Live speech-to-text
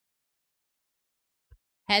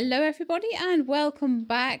Hello everybody and welcome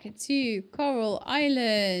back to Coral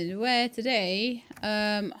Island, where today,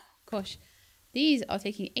 gosh, these are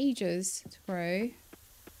taking ages to grow.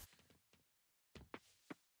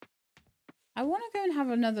 I want to go and have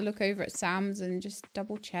another look over at Sam's and just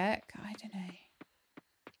double check. I don't know.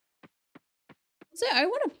 So I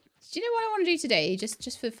want to, do you know what I want to do today?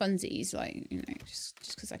 Just for funsies, like, you know,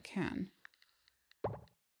 just because I can.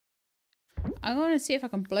 I want to see if I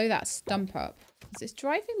can blow that stump up. Because it's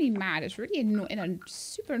driving me mad. It's really in a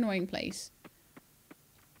super annoying place.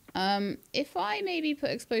 If I maybe put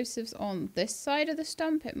explosives on this side of the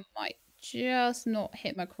stump, it might just not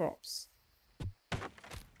hit my crops.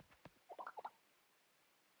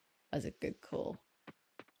 That's a good call.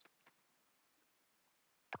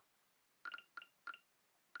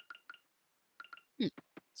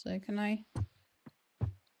 So can I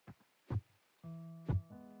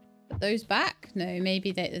put those back? No,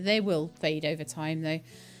 maybe they will fade over time though.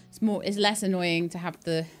 It's less annoying to have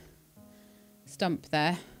the stump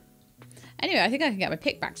there. Anyway, I think I can get my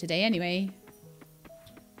pick back today anyway.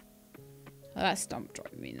 Oh, that stump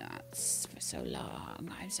drove me nuts for so long.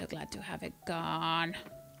 I'm so glad to have it gone.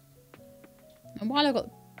 And while I've got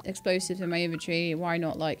explosives in my inventory, why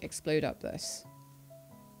not like explode up this?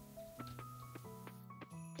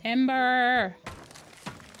 Timber!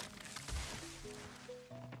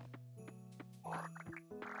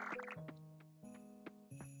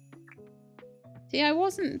 See, I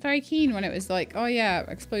wasn't very keen when it was like, oh yeah,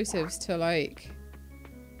 explosives to like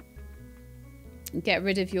get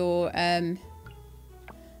rid of your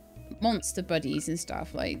monster buddies and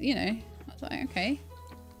stuff. Like, you know, I was like, okay.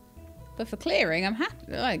 But for clearing, I'm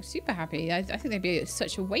happy, like super happy. I think they'd be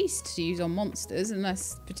such a waste to use on monsters,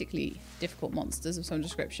 unless particularly difficult monsters of some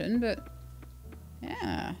description. But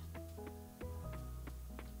yeah,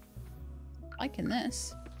 liking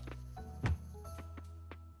this.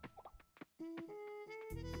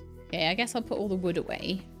 Okay, I guess I'll put all the wood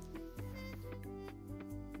away.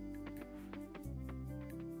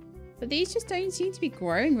 But these just don't seem to be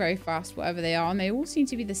growing very fast, whatever they are, and they all seem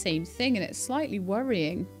to be the same thing, and it's slightly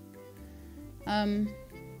worrying.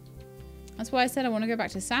 That's why I said I want to go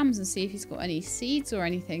back to Sam's and see if he's got any seeds or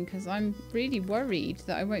anything, because I'm really worried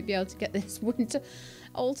that I won't be able to get this winter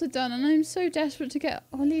altar done, and I'm so desperate to get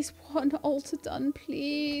at least one altar done,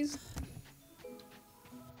 please.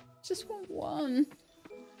 Just want one.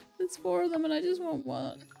 There's 4 of them and I just want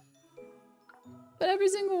one. But every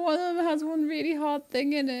single one of them has one really hard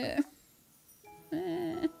thing in it.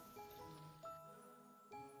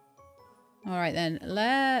 Alright then,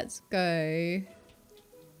 let's go.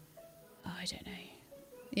 Oh, I don't know.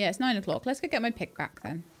 Yeah, it's 9 o'clock. Let's go get my pick back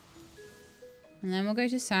then. And then we'll go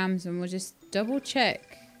to Sam's and we'll just double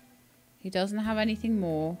check he doesn't have anything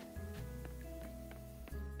more.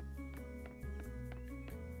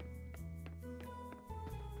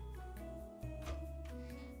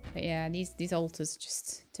 But yeah, these altars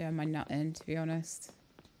just doing my nut in, to be honest.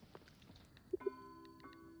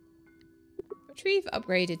 Retrieve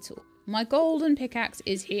upgraded tool. My golden pickaxe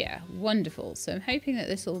is here. Wonderful. So I'm hoping that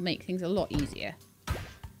this will make things a lot easier.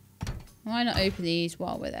 Why not open these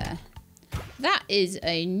while we're there? That is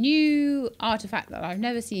a new artifact that I've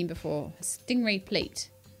never seen before. A stingray plate.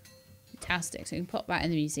 Fantastic. So we can pop that in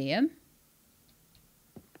the museum.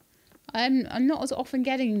 I'm not as often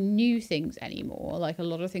getting new things anymore. Like a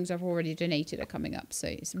lot of things I've already donated are coming up. So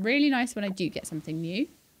it's really nice when I do get something new.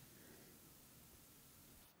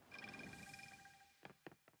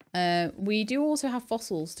 We do also have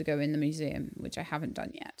fossils to go in the museum, which I haven't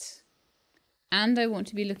done yet. And I want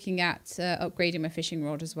to be looking at upgrading my fishing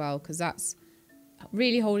rod as well, because that's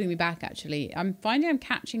really holding me back, actually. I'm finding I'm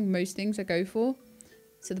catching most things I go for.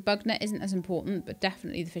 So the bug net isn't as important, but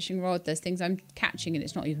definitely the fishing rod. There's things I'm catching and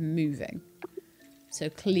it's not even moving.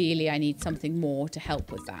 So clearly I need something more to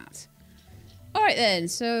help with that. Alright then,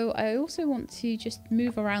 so I also want to just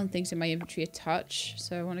move around things in my inventory a touch.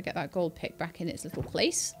 So I want to get that gold pick back in its little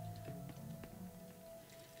place.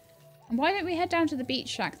 And why don't we head down to the beach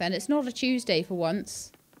shack then? It's not a Tuesday for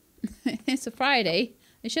once. It's a Friday.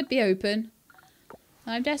 It should be open.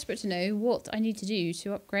 I'm desperate to know what I need to do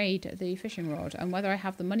to upgrade the fishing rod and whether I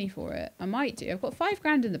have the money for it. I might do. I've got 5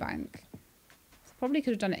 grand in the bank. Probably could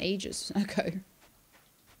have done it ages ago.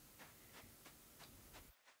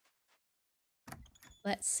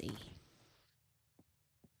 Let's see.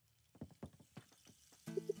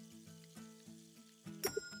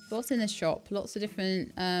 What's in this shop? Lots of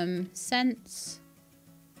different scents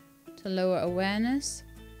to lower awareness.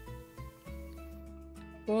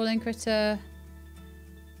 Crawling critter.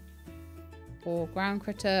 Or ground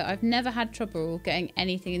critter. I've never had trouble getting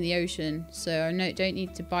anything in the ocean, so I don't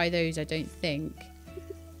need to buy those, I don't think.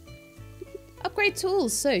 Upgrade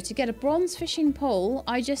tools. So to get a bronze fishing pole,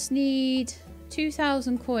 I just need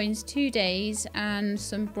 2,000 coins, 2 days, and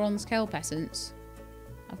some bronze kelp essence.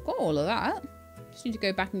 I've got all of that. Just need to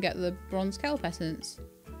go back and get the bronze kelp essence.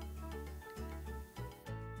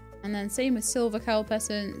 And then same with silver kelp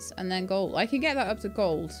essence, and then gold. I can get that up to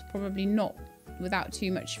gold, probably not without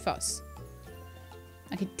too much fuss.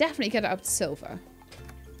 I could definitely get it up to silver.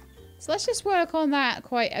 So let's just work on that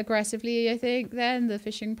quite aggressively, I think, then. The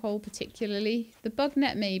fishing pole particularly. The bug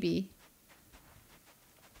net, maybe.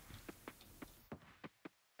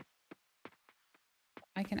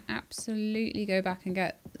 I can absolutely go back and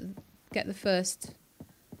get the first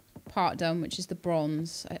part done, which is the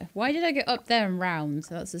bronze. Why did I get up there and round?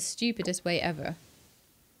 That's the stupidest way ever.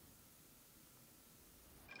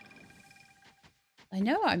 I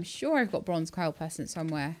know, I'm sure I've got bronze kelp essence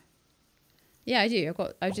somewhere. Yeah, I do.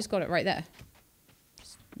 I've just got it right there.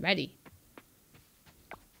 Just ready.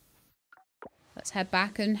 Let's head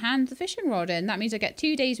back and hand the fishing rod in. That means I get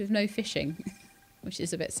 2 days with no fishing, which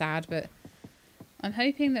is a bit sad, but I'm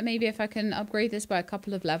hoping that maybe if I can upgrade this by a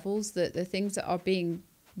couple of levels, that the things that are being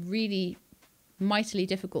really mightily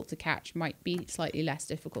difficult to catch might be slightly less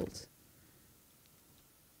difficult.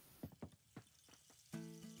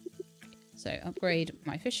 So upgrade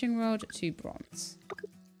my fishing rod to bronze.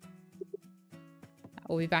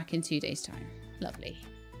 We'll be back in 2 days' time. Lovely.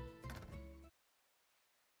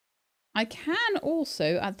 I can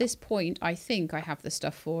also, at this point, I think I have the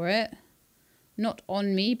stuff for it. Not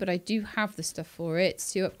on me, but I do have the stuff for it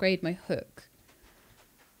to upgrade my hook.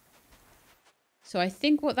 So I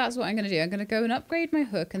think that's what I'm going to do. I'm going to go and upgrade my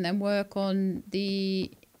hook and then work on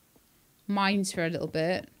the mines for a little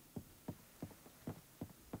bit.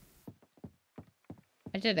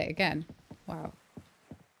 I did it again. Wow.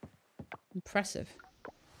 Impressive.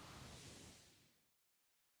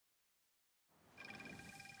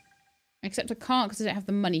 Except I can't because I don't have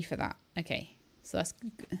the money for that. Okay. So that's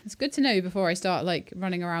good to know before I start like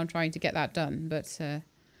running around trying to get that done. But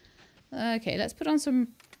okay, let's put on some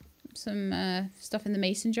stuff in the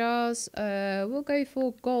mason jars. We'll go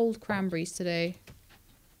for gold cranberries today.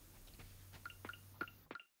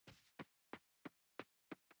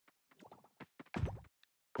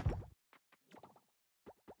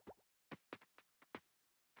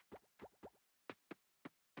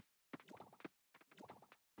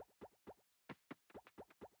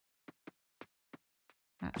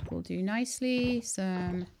 That will do nicely.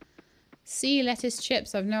 Some sea lettuce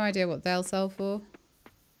chips. I've no idea what they'll sell for.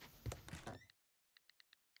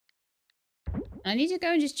 I need to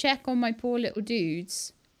go and just check on my poor little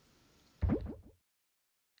dudes.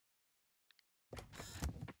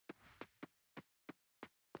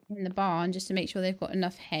 In the barn just to make sure they've got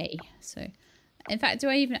enough hay. So, in fact,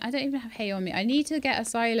 I don't even have hay on me. I need to get a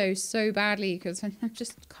silo so badly because I'm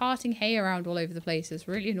just carting hay around all over the place. It's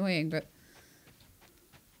really annoying, but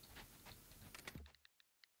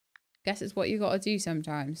guess it's what you got to do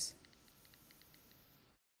sometimes.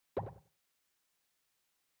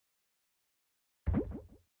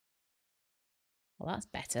 Well, that's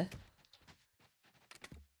better.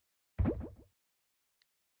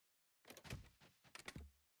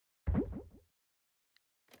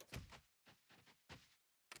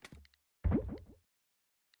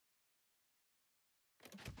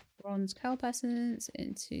 Bronze kelp essence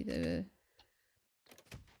into the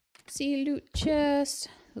sea loot chest.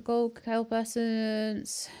 The gold kelp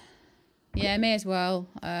essence. Yeah, may as well.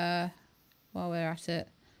 While we're at it.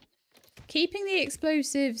 Keeping the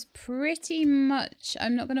explosives pretty much.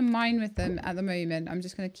 I'm not going to mine with them at the moment. I'm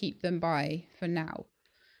just going to keep them by for now.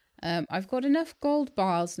 I've got enough gold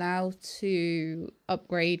bars now to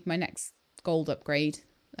upgrade my next gold upgrade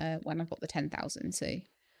when I've got the 10,000. So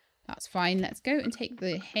that's fine. Let's go and take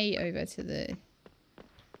the hay over to the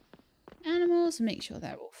animals and make sure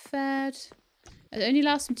they're all fed. It only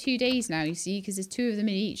lasts them 2 days now, you see, because there's 2 of them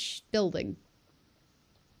in each building.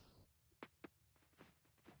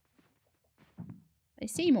 They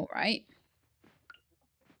seem all right.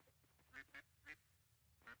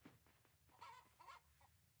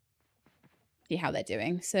 See how they're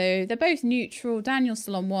doing. So they're both neutral. Daniel's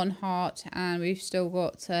still on 1 heart, and we've still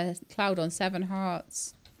got Cloud on 7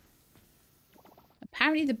 hearts.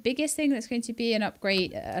 Apparently, the biggest thing that's going to be an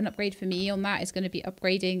upgrade for me on that is going to be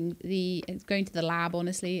upgrading going to the lab,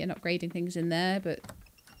 honestly, and upgrading things in there. But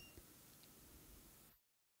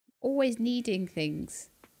always needing things.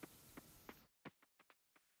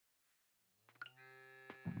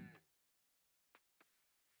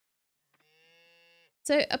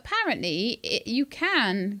 So apparently you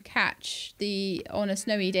can catch on a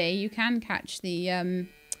snowy day, you can catch the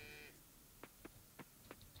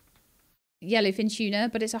yellowfin tuna,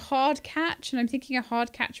 but it's a hard catch, and I'm thinking a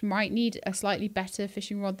hard catch might need a slightly better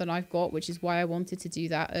fishing rod than I've got, which is why I wanted to do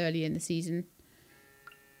that early in the season.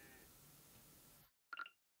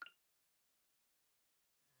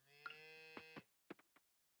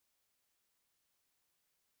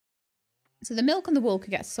 So the milk and the wool could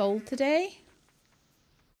get sold today.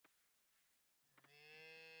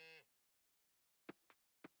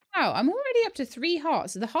 Wow, I'm already up to 3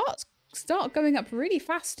 hearts. The hearts start going up really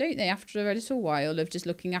fast, don't they, after a little while of just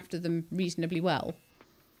looking after them reasonably well.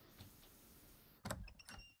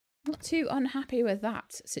 Not too unhappy with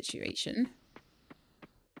that situation.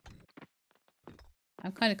 I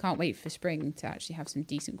kind of can't wait for spring to actually have some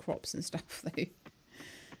decent crops and stuff, though.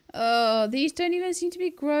 Oh, these don't even seem to be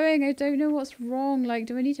growing. I don't know what's wrong. Like,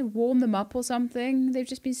 do I need to warm them up or something? They've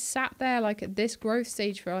just been sat there, like, at this growth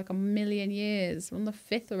stage for, like, 1,000,000 years. We're on the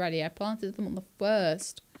 5th already. I planted them on the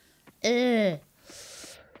 1st. Ugh.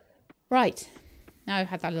 Right. Now I've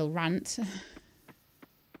had that little rant. So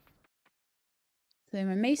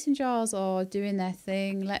my mason jars are doing their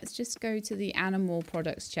thing. Let's just go to the animal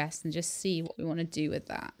products chest and just see what we want to do with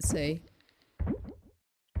that. So...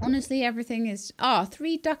 honestly, everything is...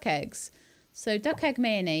 3 duck eggs. So duck egg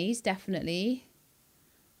mayonnaise, definitely.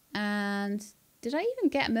 And did I even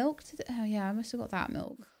get milk? Oh, yeah, I must have got that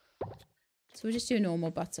milk. So we'll just do normal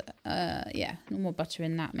butter. Yeah, normal butter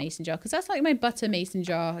in that mason jar. Because that's like my butter mason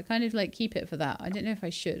jar. I kind of like keep it for that. I don't know if I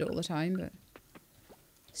should all the time, but...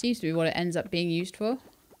 seems to be what it ends up being used for.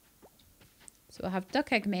 So we'll have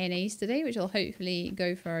duck egg mayonnaise today, which will hopefully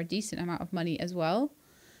go for a decent amount of money as well.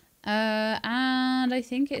 And I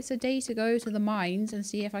think it's a day to go to the mines and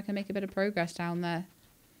see if I can make a bit of progress down there.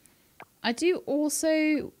 I do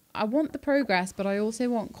also... I want the progress, but I also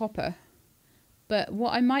want copper. But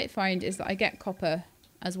what I might find is that I get copper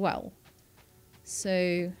as well.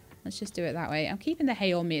 So let's just do it that way. I'm keeping the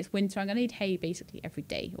hay on me. It's winter. I'm going to need hay basically every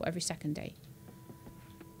day or every second day.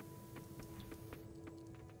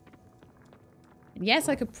 And yes,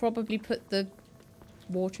 I could probably put the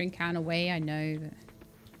watering can away. I know, but...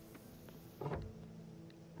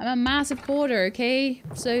 I'm a massive hoarder, okay?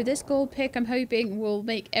 So this gold pick, I'm hoping, will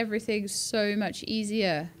make everything so much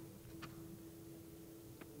easier.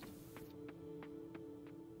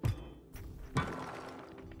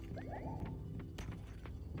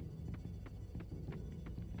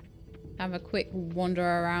 Have a quick wander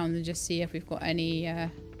around and just see if we've got any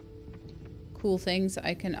cool things that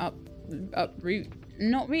I can uproot.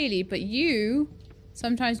 Not really, but you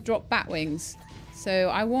sometimes drop bat wings. So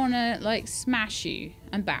I want to, like, smash you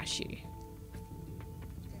and bash you.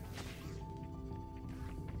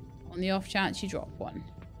 On the off chance you drop one.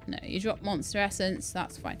 No, you drop monster essence.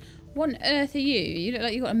 That's fine. What on earth are you? You look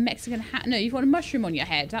like you've got a Mexican hat. No, you've got a mushroom on your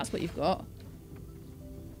head. That's what you've got.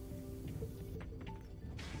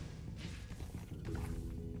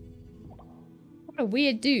 What a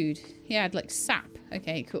weird dude. He had, like, sap.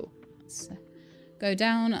 Okay, cool. Let's go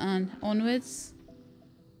down and onwards.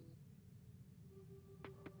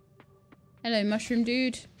 Hello, mushroom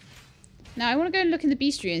dude. Now, I want to go and look in the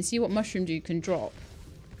bestiary and see what mushroom dude can drop.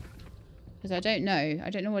 Because I don't know. I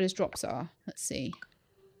don't know what his drops are. Let's see.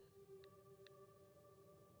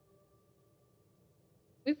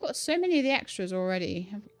 We've got so many of the extras already,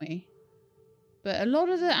 haven't we? But a lot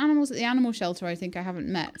of the animals at the animal shelter I think I haven't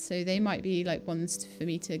met. So they might be like ones for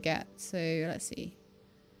me to get. So let's see.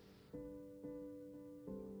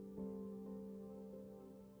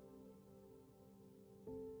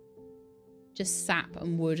 Just sap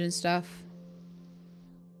and wood and stuff.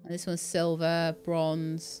 And this one's silver,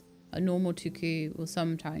 bronze. A normal tuku will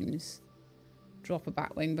sometimes drop a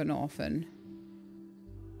batwing, but not often.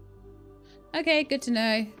 Okay, good to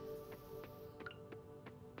know.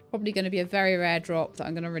 Probably going to be a very rare drop that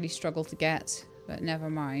I'm going to really struggle to get. But never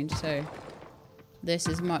mind. So this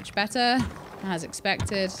is much better, as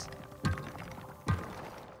expected.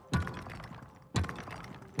 I'm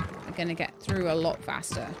going to get through a lot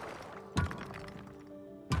faster.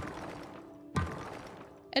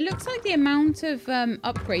 It looks like the amount of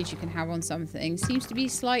upgrades you can have on something seems to be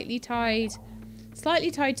slightly tied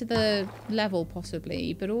to the level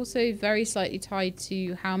possibly, but also very slightly tied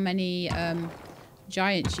to how many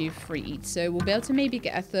giants you've freed. So we'll be able to maybe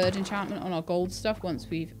get a 3rd enchantment on our gold stuff once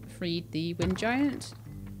we've freed the wind giant.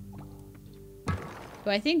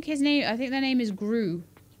 But I think their name is Groo.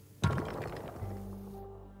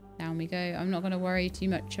 Down we go. I'm not going to worry too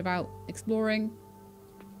much about exploring.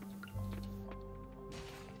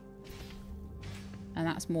 And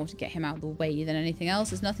that's more to get him out of the way than anything else.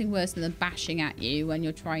 There's nothing worse than them bashing at you when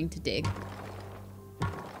you're trying to dig.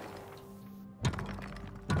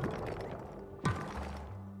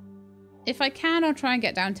 If If I can, I'll try and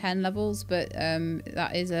get down 10 levels, but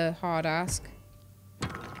that is a hard ask.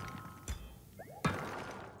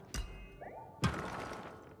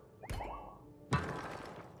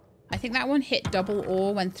 I think that one hit double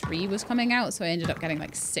ore when 3 was coming out, so I ended up getting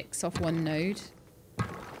like 6 off one node.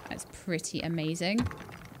 That's pretty amazing.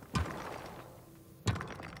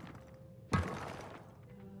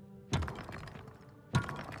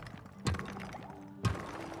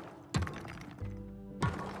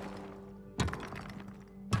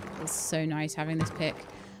 It's so nice having this pick.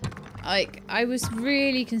 Like, I was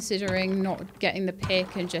really considering not getting the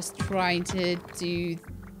pick and just trying to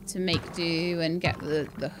make do and get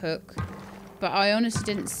the hook, but I honestly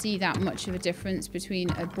didn't see that much of a difference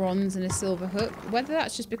between a bronze and a silver hook. Whether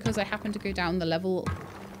that's just because I happened to go down the level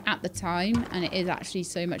at the time and it is actually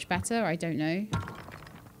so much better, I don't know.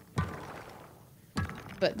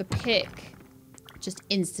 But the pick just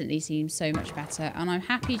instantly seems so much better, and I'm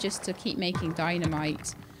happy just to keep making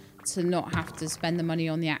dynamite to not have to spend the money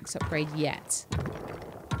on the axe upgrade yet.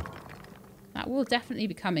 That will definitely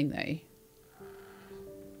be coming though.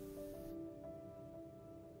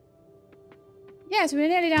 Yeah, so we're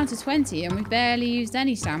nearly down to 20 and we've barely used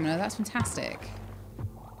any stamina. That's fantastic.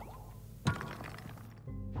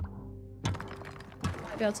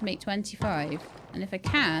 Might be able to make 25. And if I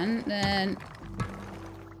can, then...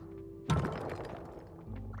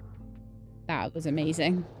 That was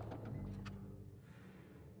amazing.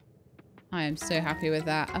 I am so happy with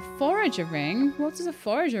that. A forager ring? What does a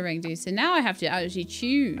forager ring do? So now I have to actually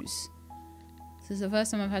choose. This is the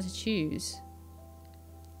first time I've had to choose.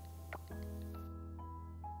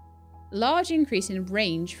 Large increase in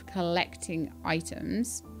range for collecting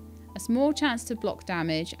items. A small chance to block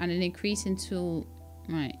damage and an increase in tool...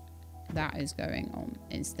 Right. That is going on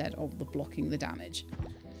instead of the blocking the damage.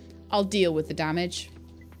 I'll deal with the damage.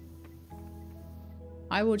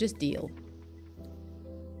 I will just deal.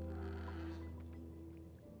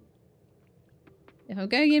 If I'm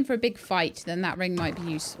going in for a big fight, then that ring might be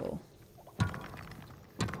useful.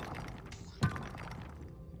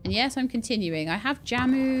 And yes, I'm continuing. I have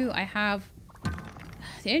Jamu. I have...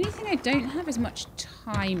 The only thing I don't have is much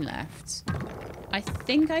time left. I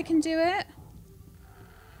think I can do it.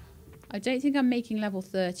 I don't think I'm making level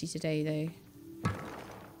 30 today, though.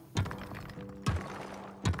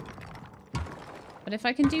 But if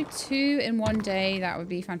I can do 2 in one day, that would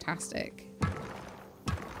be fantastic.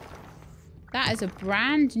 That is a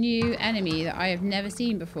brand new enemy that I have never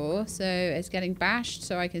seen before. So it's getting bashed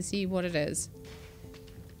so I can see what it is.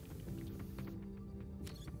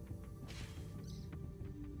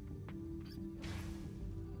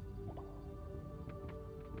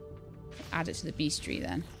 Add it to the beastry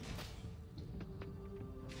then.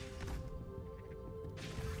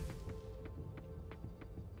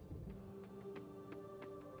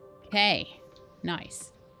 Okay,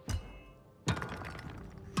 nice.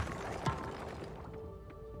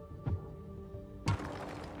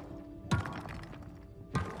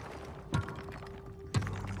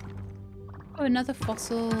 Oh, another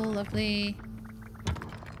fossil, lovely.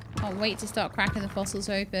 Can't wait to start cracking the fossils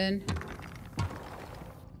open.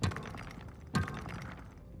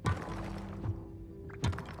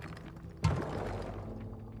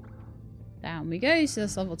 Down we go, so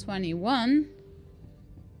that's level 21.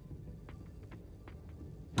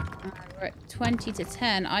 We're at 20 to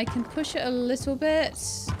 10. I can push it a little bit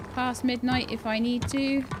past midnight if I need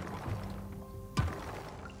to.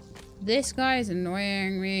 This guy is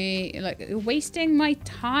annoying me. Like, you're wasting my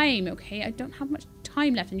time, okay? I don't have much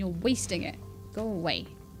time left and you're wasting it. Go away.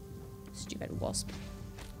 Stupid wasp.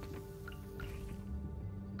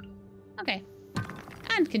 Okay.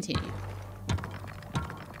 And continue.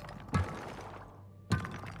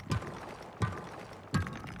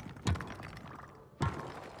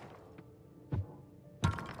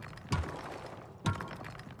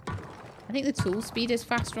 I think the tool speed is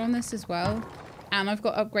faster on this as well. And I've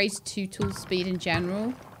got upgrades to tool speed in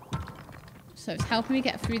general. So it's helping me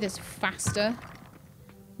get through this faster,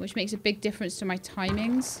 which makes a big difference to my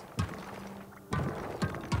timings.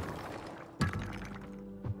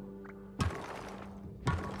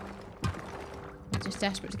 Just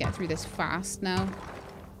desperate to get through this fast now.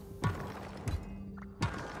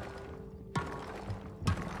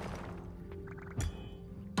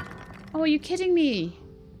 Oh, are you kidding me?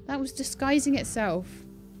 That was disguising itself.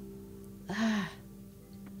 Ah.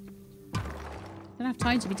 Don't have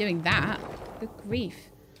time to be doing that. Good grief.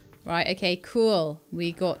 Right, okay, cool.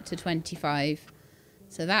 We got to 25.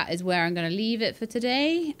 So that is where I'm going to leave it for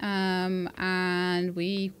today. And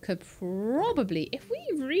we could probably, if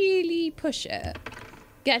we really push it,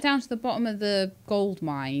 get down to the bottom of the gold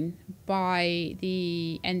mine by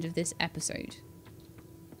the end of this episode.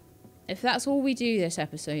 If that's all we do this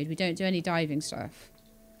episode, we don't do any diving stuff,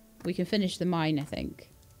 we can finish the mine, I think.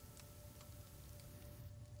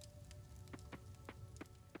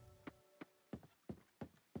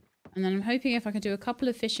 And then I'm hoping if I can do a couple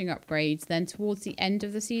of fishing upgrades, then towards the end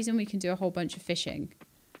of the season, we can do a whole bunch of fishing.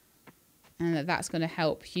 And that's going to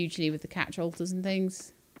help hugely with the catch alters and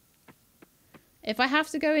things. If I have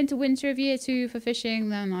to go into winter of year 2 for fishing,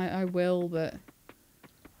 then I will, but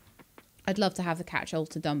I'd love to have the catch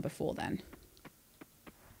altar done before then.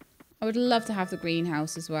 I would love to have the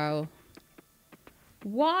greenhouse as well.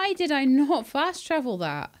 Why did I not fast travel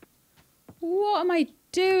that? What am I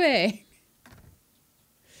doing?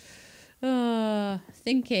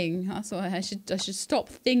 Thinking. That's why I should stop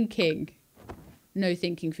thinking. No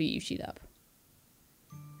thinking for you, Sheila.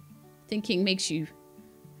 Thinking makes you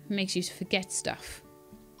forget stuff.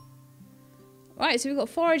 Right, so we've got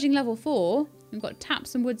foraging level 4. We've got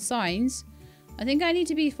taps and wood signs. I think I need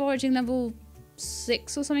to be foraging level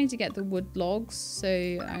 6 or something to get the wood logs. So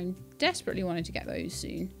I'm desperately wanting to get those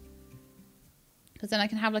soon. Because then I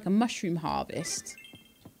can have like a mushroom harvest.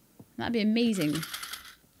 That'd be amazing.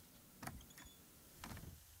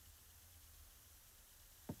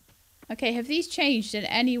 Okay, have these changed in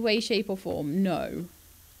any way, shape or form? No.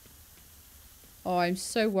 Oh, I'm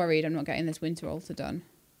so worried I'm not getting this winter altar done.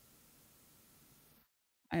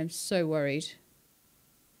 I am so worried.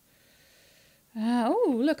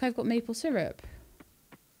 Oh, look, I've got maple syrup.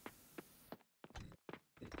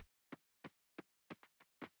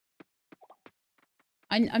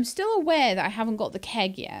 I'm still aware that I haven't got the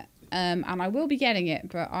keg yet. And I will be getting it,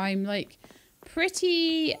 but I'm like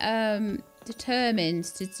pretty determined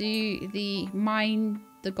to do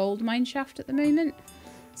the gold mine shaft at the moment.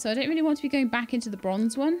 So I don't really want to be going back into the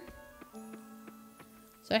bronze one.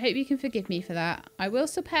 So I hope you can forgive me for that. I will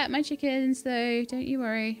still pet my chickens though, don't you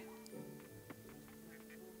worry.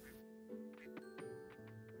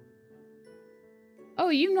 Oh,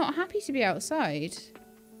 are you not happy to be outside?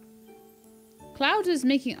 Cloud is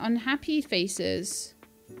making unhappy faces.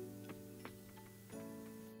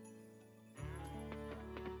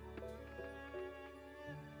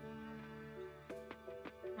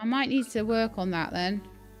 I might need to work on that then.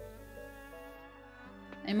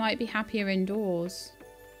 They might be happier indoors.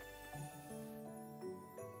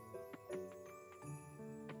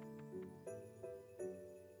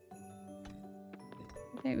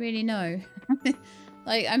 I don't really know.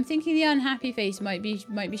 Like, I'm thinking the unhappy face might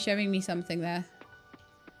be showing me something there.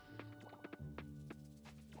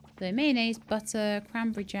 So mayonnaise, butter,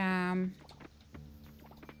 cranberry jam.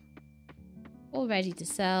 All ready to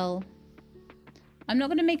sell. I'm not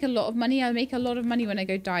going to make a lot of money. I'll make a lot of money when I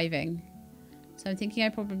go diving. So I'm thinking I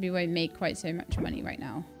probably won't make quite so much money right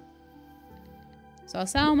now. So I'll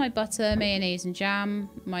sell my butter, mayonnaise and jam.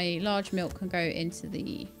 My large milk can go into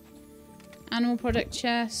the animal product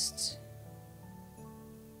chest.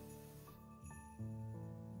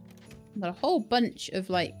 I've got a whole bunch of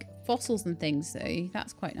like fossils and things though.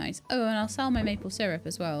 That's quite nice. Oh, and I'll sell my maple syrup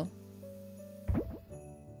as well.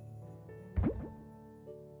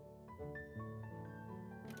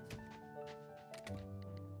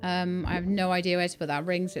 I have no idea where to put that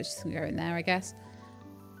ring, so it's just gonna go in there, I guess.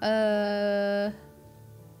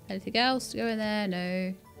 Anything else to go in there?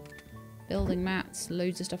 No. Building mats,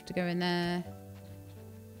 loads of stuff to go in there.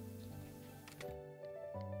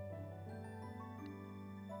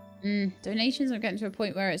 Donations are getting to a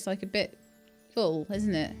point where it's like a bit full,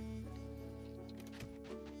 isn't it?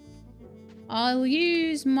 I'll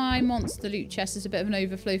use my monster loot chest as a bit of an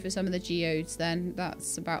overflow for some of the geodes then.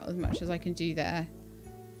 That's about as much as I can do there,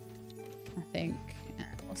 I think.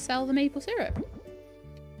 I'll sell the maple syrup.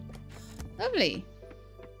 Lovely.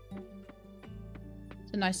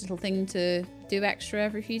 It's a nice little thing to do extra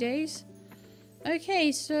every few days.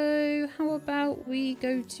 Okay, so how about we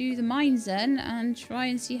go to the mines then and try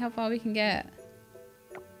and see how far we can get.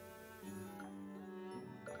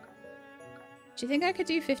 Do you think I could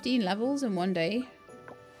do 15 levels in one day?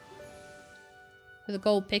 With a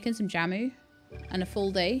gold pick and some jamu? And a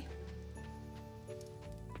full day?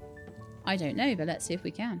 I don't know, but let's see if we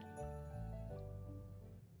can.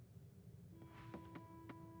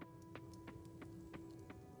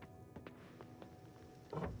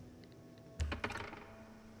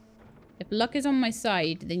 If luck is on my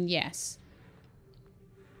side, then yes.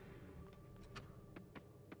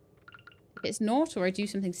 If it's not, or I do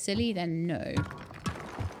something silly, then no.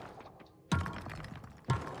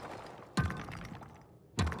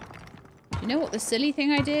 You know what the silly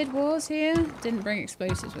thing I did was here? Didn't bring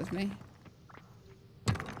explosives with me.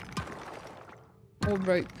 or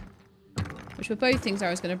rope. Which were both things I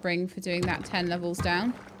was going to bring for doing that 10 levels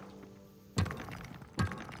down.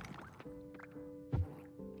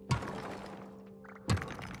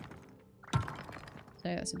 So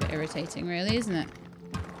that's a bit irritating, really, isn't it?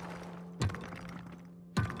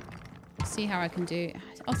 See how I can do.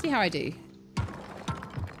 I'll see how I do.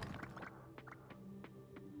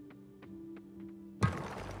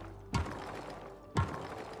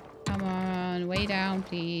 Come on, way down,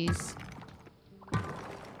 please.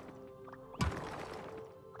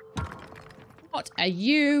 What are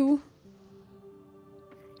you?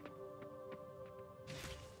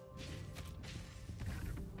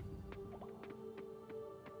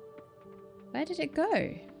 Where did it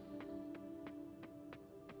go?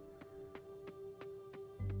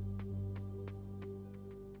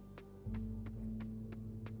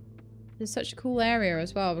 It's such a cool area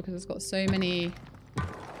as well because it's got so many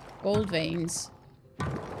gold veins.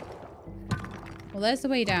 Well, there's the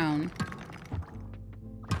way down.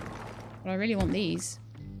 But I really want these.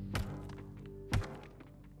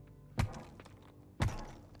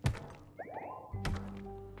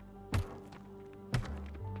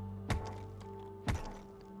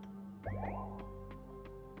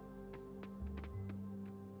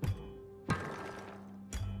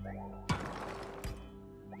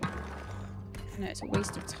 I know it's a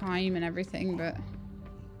waste of time and everything, but...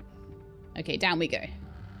 Okay, down we go. I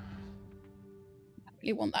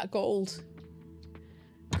really want that gold.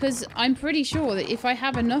 Because I'm pretty sure that if I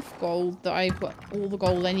have enough gold, that I've got all the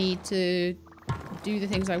gold I need to do the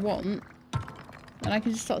things I want, then I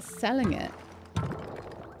can just start selling it.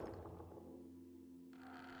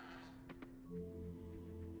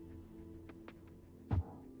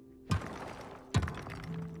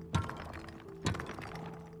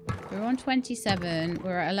 We're on 27.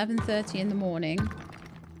 We're at 11:30 in the morning.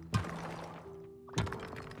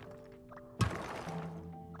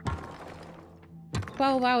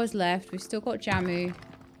 $12 hours left. We've still got Jamu.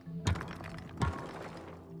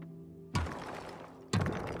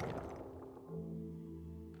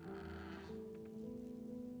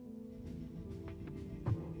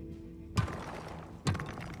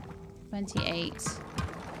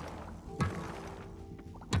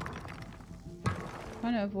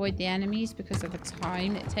 Trying to avoid the enemies because of the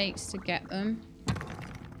time it takes to get them.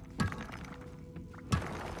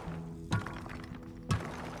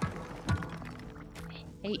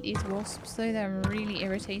 I hate these wasps though, they're really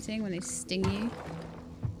irritating when they sting you.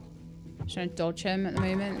 I'm trying to dodge them at the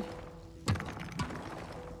moment.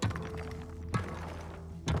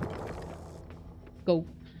 Go.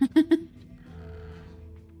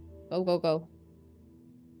 Go, go, go.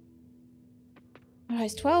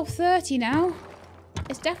 Alright, it's 12:30 now.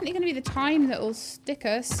 It's definitely going to be the time that will stick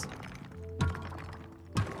us.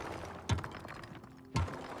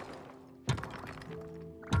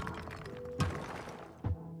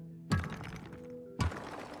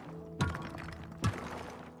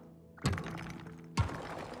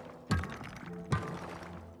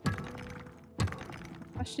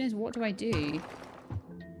 Question is, what do I do?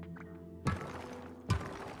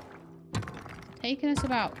 It's taken us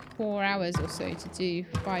about 4 hours or so to do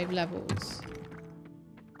 5 levels.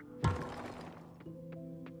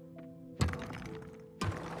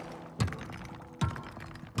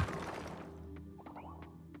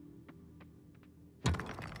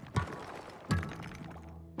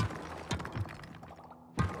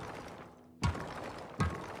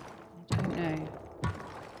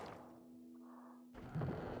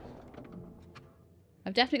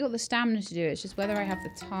 I've definitely got the stamina to do it. It's just whether I have the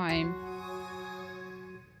time.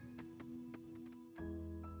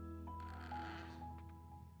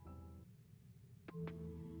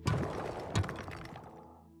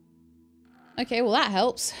 Okay, well that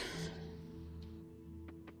helps.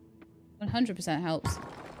 100% helps.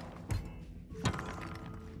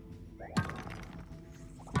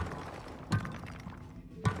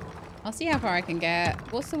 I'll see how far I can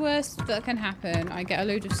get. What's the worst that can happen? I get a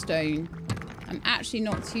load of stone. I'm actually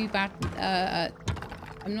not too bad.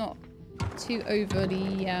 I'm not too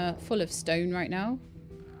overly full of stone right now.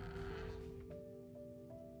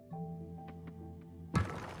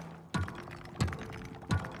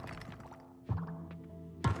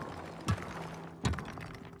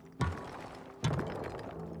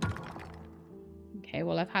 Okay,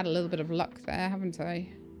 well I've had a little bit of luck there, haven't I?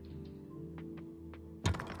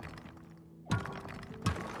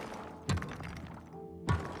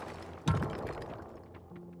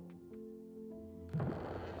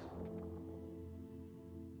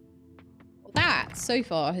 So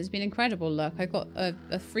far has been incredible luck. I got a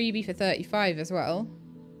freebie for 35 as well.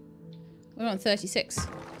 We're on 36.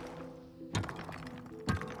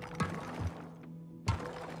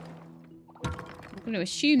 I'm going to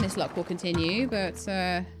assume this luck will continue, but it's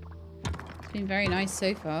been very nice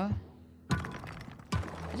so far.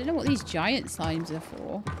 I don't know what these giant slimes are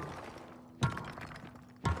for.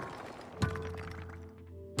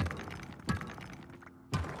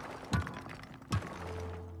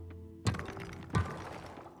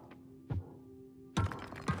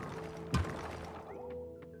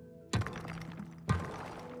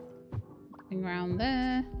 Nothing around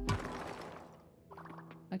there.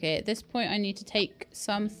 Okay, at this point I need to take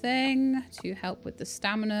something to help with the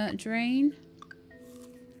stamina drain.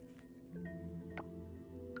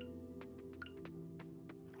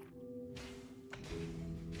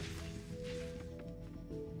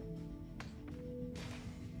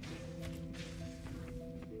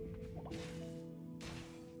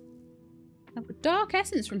 Oh, dark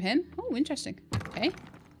essence from him. Oh, interesting. Okay.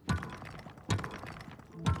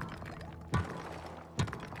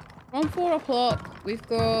 We're on 4 o'clock. We've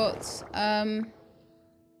got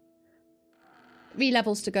 3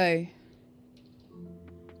 levels to go.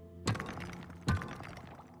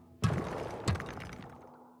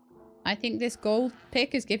 I think this gold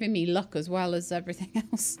pick is giving me luck as well as everything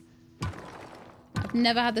else. I've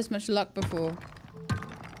never had this much luck before.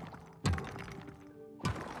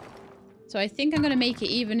 So I think I'm going to make it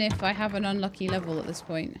even if I have an unlucky level at this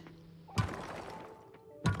point.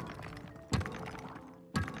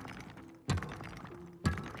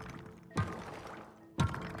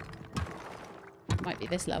 Might be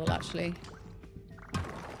this level, actually.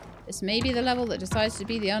 This may be the level that decides to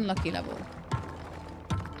be the unlucky level.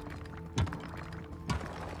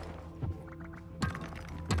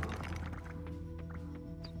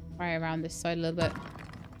 Try around this side a little bit.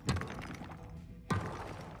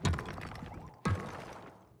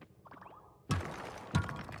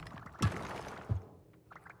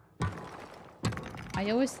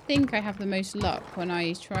 I always think I have the most luck when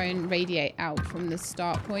I try and radiate out from the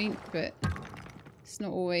start point, but it's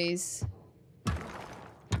not always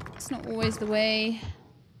the way.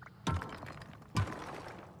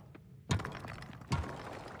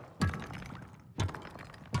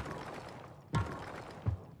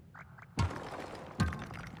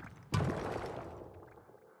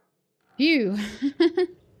 Phew.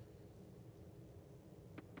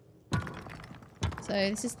 So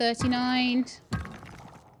this is 39.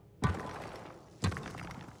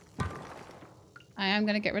 I am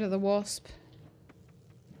going to get rid of the wasp.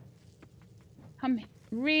 Come,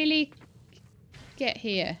 really get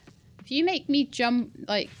here. If you make me jump,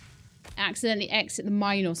 like, accidentally exit the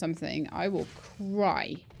mine or something, I will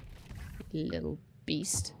cry. Little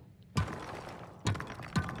beast.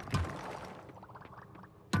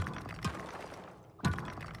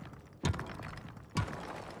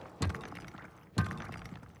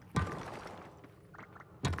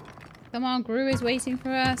 Come on, Groo is waiting for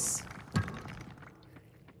us.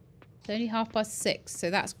 It's only 6:30, so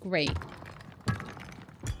that's great.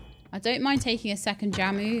 I don't mind taking a second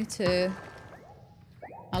Jamu to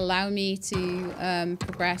allow me to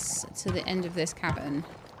progress to the end of this cavern.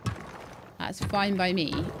 That's fine by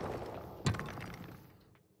me.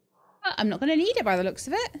 But I'm not going to need it by the looks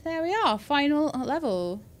of it. There we are, final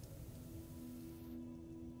level.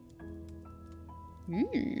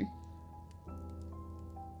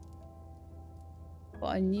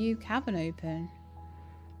 Got a new cavern open.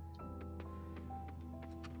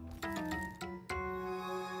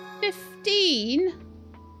 15?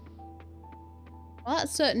 Well,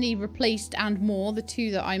 that's certainly replaced and more the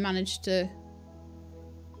 2 that I managed to...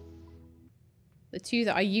 The 2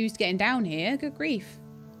 that I used getting down here. Good grief.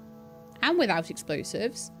 And without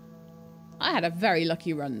explosives. I had a very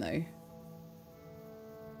lucky run, though.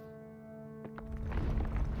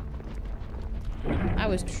 That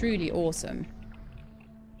was truly awesome.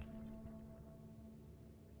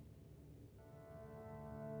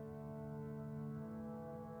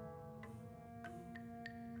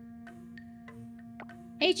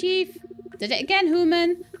 Hey, Chief! Did it again,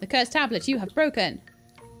 human! The cursed tablet you have broken!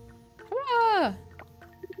 Hurrah!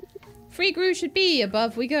 Free Groo should be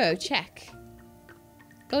above we go. Check.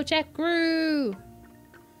 Go check Groo!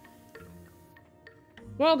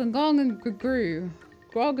 Grog and Gong and Groo.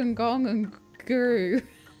 Grog and Gong and Groo.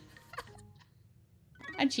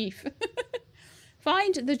 And Chief.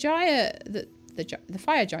 Find the giant... The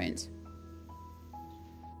fire giant.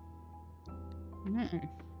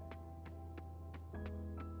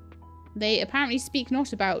 They apparently speak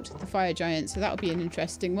not about the fire giant, so that'll be an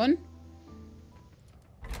interesting one.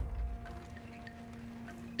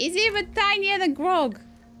 He's even tinier than Grog.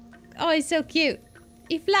 Oh, he's so cute.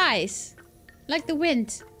 He flies. Like the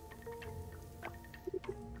wind.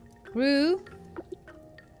 Groo.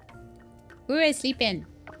 Groo is sleeping.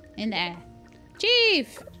 In there.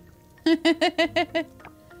 Chief!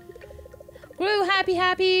 Groo, happy,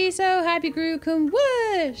 happy, so happy Groo can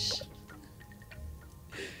whoosh!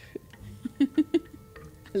 I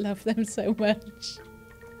love them so much.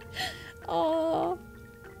 Oh.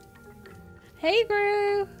 Hey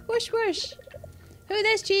Groo! Whoosh whoosh! Who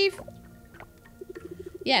this, Chief?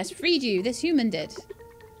 Yes, freed you. This human did.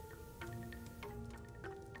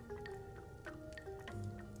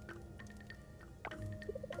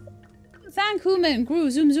 Thank human. Groo,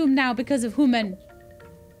 zoom zoom now because of human.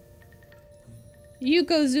 You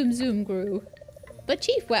go zoom zoom, Groo. But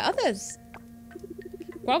Chief, where others?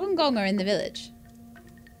 Grog and Gong are in the village.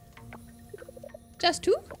 Just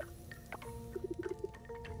two?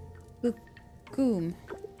 Goom.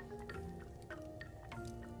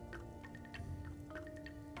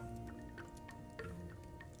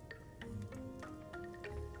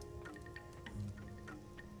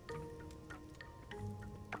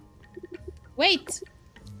 Wait!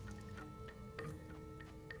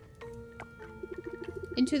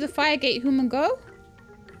 Into the fire gate, human go?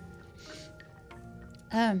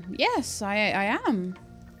 Yes, I am.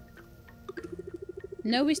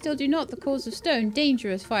 No, we still do not. The cause of stone,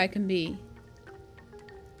 dangerous fire can be.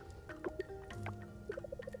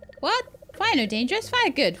 What? Fire no dangerous?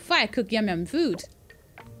 Fire good. Fire cook yum yum food.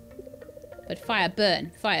 But fire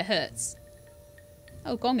burn. Fire hurts.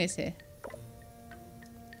 Oh, Gong is here.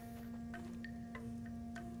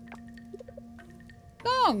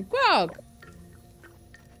 Gong! Grog!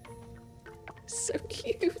 So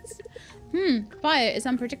cute. Fire is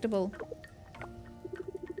unpredictable.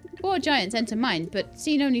 4 giants enter mind, but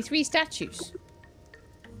seen only 3 statues.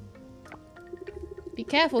 Be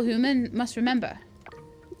careful, human. Must remember.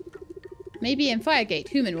 Maybe in Firegate,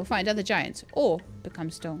 human will find other giants, or become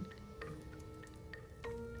stone.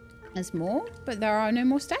 There's more, but there are no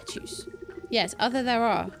more statues. Yes, other there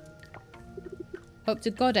are. Hope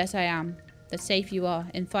to goddess I am, that safe you are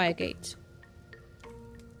in Firegate.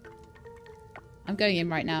 I'm going in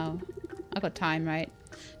right now. I've got time, right?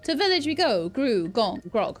 To village we go. Groo, Gong,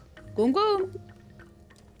 Grog. Goom, goom.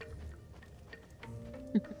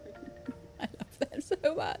 I love that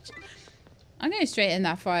so much. I'm going straight in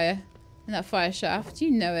that fire. In that fire shaft.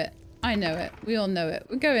 You know it. I know it. We all know it.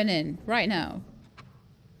 We're going in right now.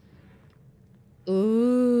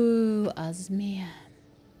 Ooh, osmium.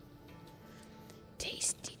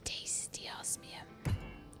 Tasty, tasty osmium.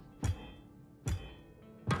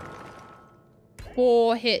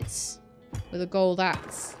 4 hits with a gold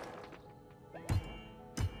axe.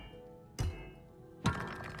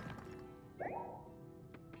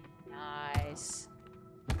 Nice.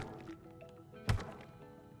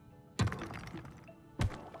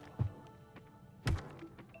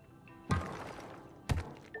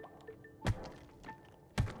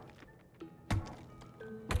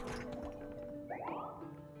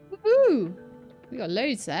 Woohoo! We got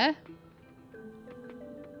loads there.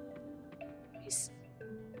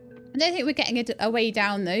 I don't think we're getting a way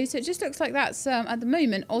down though, so it just looks like that's at the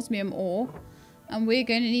moment osmium ore, and we're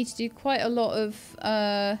going to need to do quite a lot of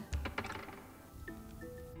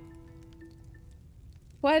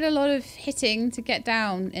hitting to get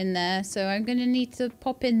down in there. So I'm going to need to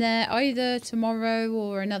pop in there either tomorrow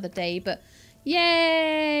or another day. But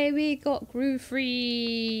yay, we got Groo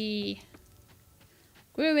free.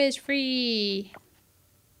 Groo is free.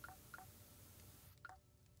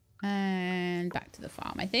 And back to the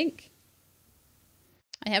farm, I think.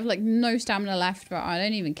 I have like no stamina left, but I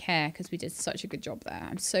don't even care because we did such a good job there.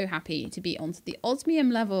 I'm so happy to be onto the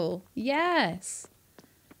osmium level. Yes.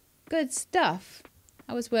 Good stuff.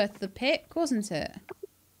 That was worth the pick, wasn't it?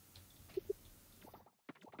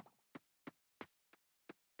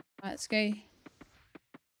 Let's go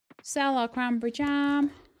sell our cranberry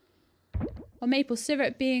jam. Or maple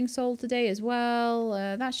syrup being sold today as well.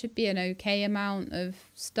 That should be an okay amount of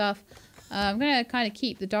stuff. I'm going to kind of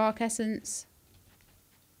keep the dark essence.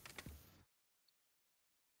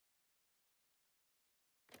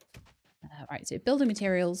 Right, so building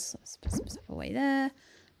materials. Let's put some stuff away there.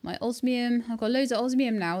 My osmium. I've got loads of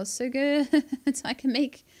osmium now. It's so good. I can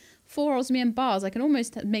make 4 osmium bars. I can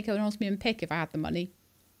almost make an osmium pick if I had the money.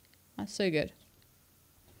 That's so good.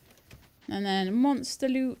 And then monster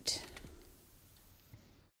loot.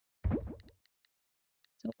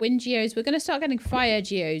 So wind geodes. We're going to start getting fire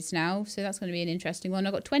geodes now. So that's going to be an interesting one.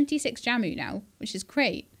 I've got 26 Jamu now, which is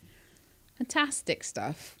great. Fantastic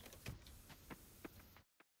stuff.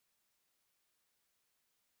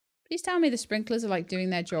 Please tell me the sprinklers are like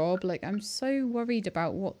doing their job. Like, I'm so worried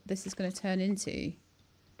about what this is going to turn into.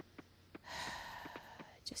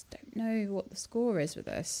 I just don't know what the score is with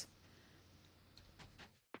this.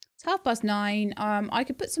 It's 9:30. I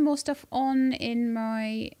could put some more stuff on in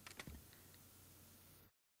my...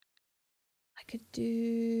 I could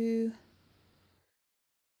do...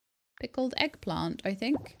 pickled eggplant, I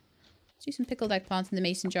think. Let's do some pickled eggplant in the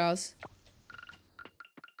mason jars.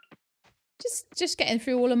 Just getting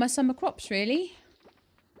through all of my summer crops, really.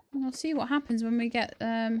 And we'll see what happens when we get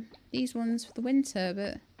these ones for the winter,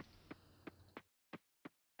 but...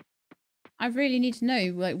 I really need to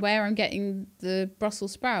know like where I'm getting the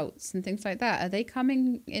Brussels sprouts and things like that. Are they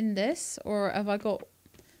coming in this, or have I got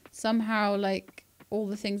somehow like all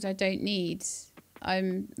the things I don't need?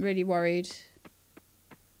 I'm really worried.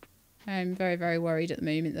 I'm very, very worried at the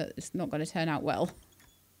moment that it's not going to turn out well.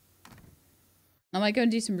 I might go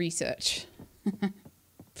and do some research. But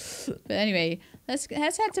anyway, let's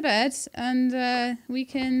head to bed, and we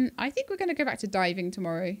can... I think we're going to go back to diving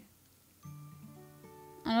tomorrow.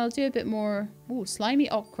 And I'll do a bit more... Ooh, slimy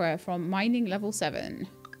ochre from mining level 7.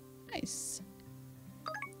 Nice.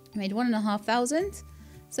 I made 1,500.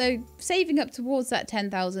 So, saving up towards that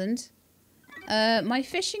 10,000. My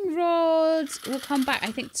fishing rod will come back,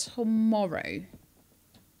 I think, tomorrow.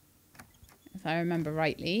 If I remember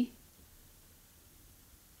rightly.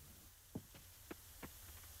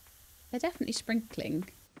 They're definitely sprinkling.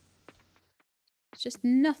 It's just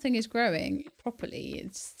nothing is growing properly.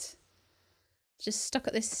 It's... just stuck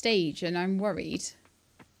at this stage and I'm worried.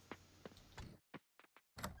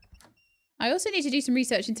 I also need to do some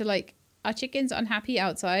research into like, are chickens unhappy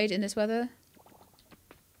outside in this weather?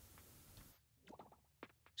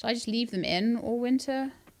 Should I just leave them in all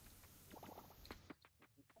winter?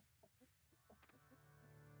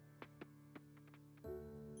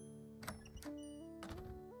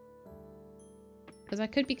 Because I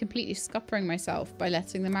could be completely scuppering myself by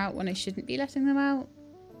letting them out when I shouldn't be letting them out.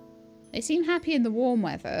 They seem happy in the warm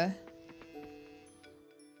weather.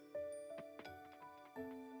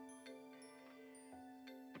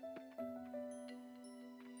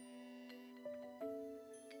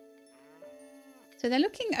 So they're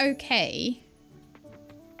looking okay.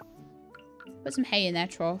 Put some hay in their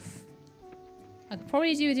trough. I could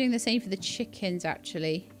probably do doing the same for the chickens,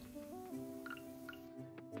 actually.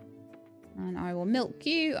 And I will milk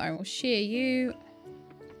you. I will shear you.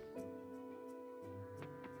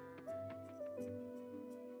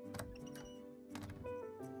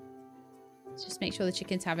 Just make sure the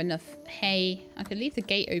chickens have enough hay. I could leave the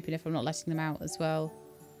gate open if I'm not letting them out as well.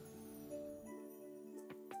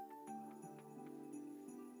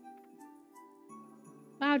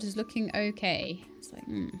 Cloud is looking okay. It's like,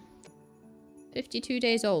 52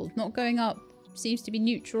 days old. Not going up. Seems to be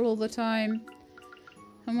neutral all the time.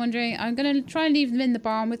 I'm wondering, I'm going to try and leave them in the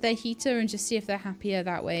barn with their heater and just see if they're happier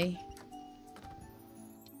that way.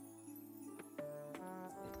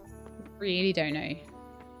 Really don't know.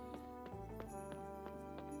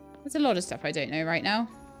 There's a lot of stuff I don't know right now.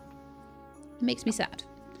 It makes me sad.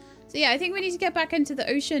 So yeah, I think we need to get back into the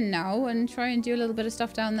ocean now and try and do a little bit of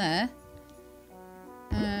stuff down there.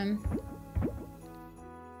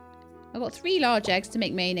 I've got 3 large eggs to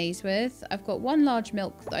make mayonnaise with. I've got 1 large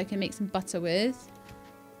milk that I can make some butter with.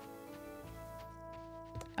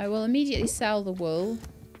 I will immediately sell the wool.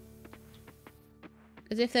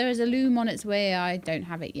 Because if there is a loom on its way, I don't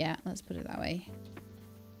have it yet. Let's put it that way.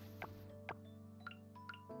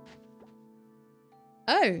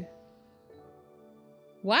 Oh.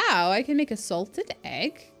 Wow, I can make a salted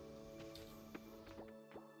egg.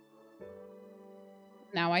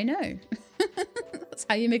 Now I know. That's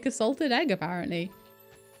how you make a salted egg, apparently.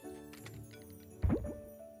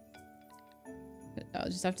 But I'll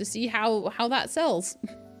just have to see how that sells.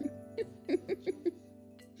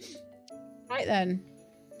 Right then.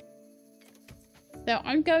 So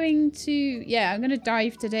I'm going to... yeah, I'm going to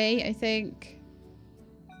dive today, I think.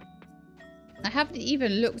 I haven't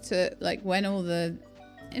even looked at, like, when all the...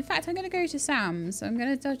 In fact, I'm going to go to Sam's. I'm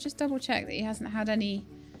going to just double check that he hasn't had any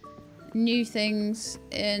new things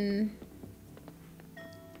in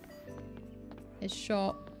his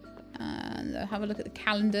shop. And I'll have a look at the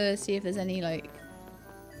calendar, see if there's any, like,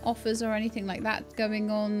 offers or anything like that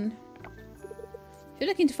going on. If you're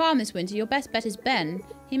looking to farm this winter, your best bet is Ben.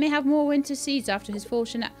 He may have more winter seeds after his fall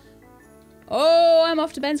shenanigans. Oh, I'm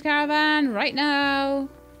off to Ben's caravan right now.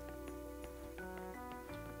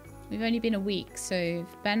 We've only been a week, so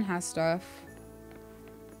if Ben has stuff.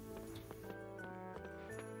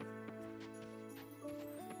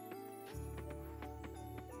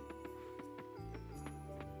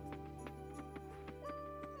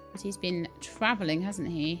 But he's been travelling, hasn't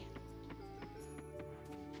he?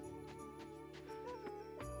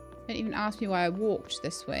 Don't even ask me why I walked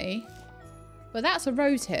this way. But that's a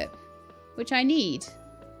rose hip, which I need.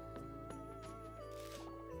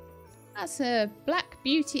 That's a black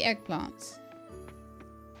beauty eggplant.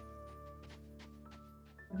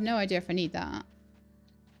 I have no idea if I need that.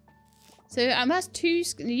 So that's two,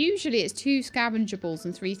 usually it's 2 scavengeables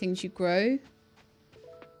and 3 things you grow.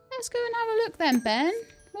 Let's go and have a look then, Ben.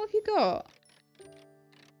 What have you got?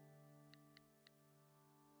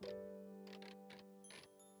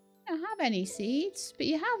 I don't have any seeds, but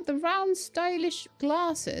you have the round stylish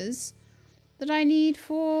glasses that I need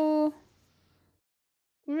for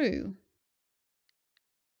Groo.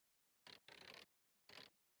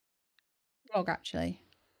 Frog, actually.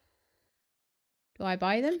 Do I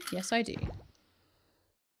buy them? Yes, I do.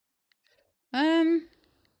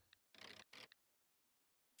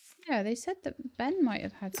 Yeah, they said that Ben might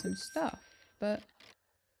have had some stuff, but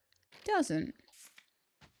doesn't.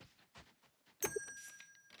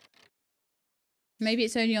 Maybe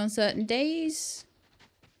it's only on certain days.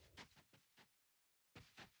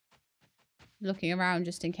 Looking around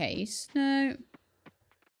just in case. No.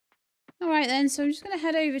 Alright then, so I'm just going to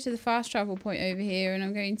head over to the fast travel point over here and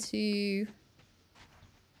I'm going to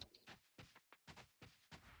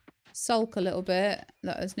sulk a little bit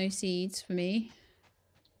that there's no seeds for me.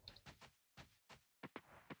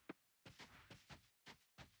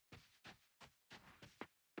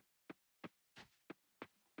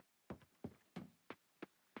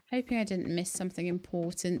 Hoping I didn't miss something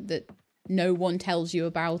important that no one tells you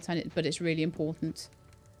about, but it's really important.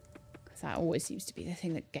 Because that always seems to be the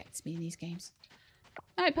thing that gets me in these games.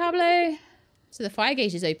 Alright, Pablo. So the fire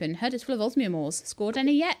gate is open. Heard it's full of Osmium ores. Scored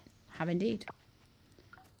any yet? Have indeed.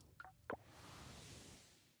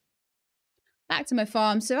 Back to my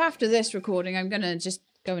farm. So after this recording, I'm going to just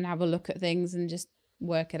go and have a look at things and just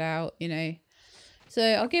work it out, you know. So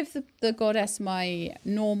I'll give the goddess my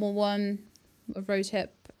normal one of rose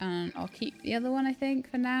hip, and I'll keep the other one, I think,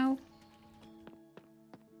 for now.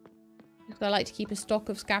 Because I like to keep a stock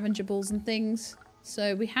of scavengeables and things.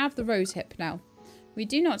 So we have the rose hip now. We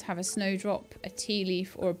do not have a snowdrop, a tea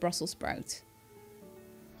leaf, or a Brussels sprout.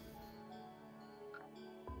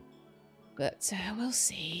 But we'll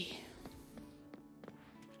see.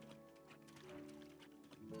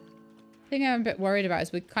 The thing I'm a bit worried about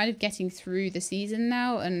is we're kind of getting through the season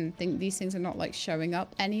now and think these things are not like showing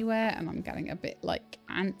up anywhere, and I'm getting a bit like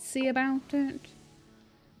antsy about it.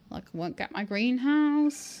 Like I won't get my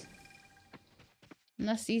greenhouse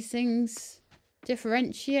unless these things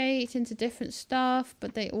differentiate into different stuff,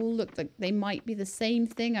 but they all look like they might be the same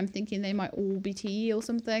thing. I'm thinking they might all be tea or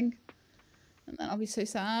something, and then I'll be so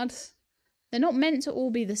sad. They're not meant to all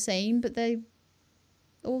be the same, but they're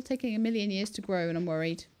all taking a million years to grow, and I'm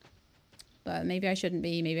worried. But maybe I shouldn't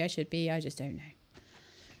be, maybe I should be, I just don't know.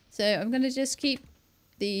 So I'm going to just keep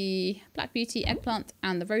the Black Beauty eggplant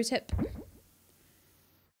and the rosehip.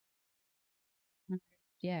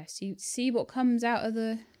 Yeah, see what comes out of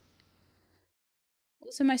the...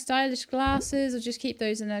 Also my stylish glasses, I'll just keep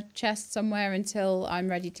those in a chest somewhere until I'm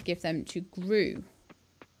ready to give them to Groo.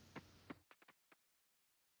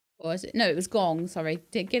 Or is it? No, it was Gong, sorry.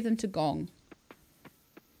 Give them to Gong.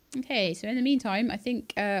 Okay, so in the meantime, I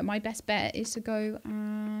think my best bet is to go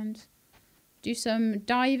and do some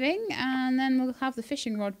diving, and then we'll have the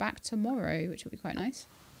fishing rod back tomorrow, which will be quite nice.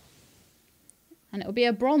 And it'll be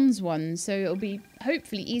a bronze one, so it'll be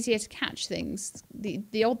hopefully easier to catch things.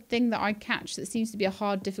 The odd thing that I catch that seems to be a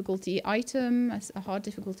hard difficulty item, a hard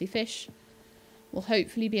difficulty fish, will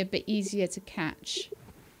hopefully be a bit easier to catch.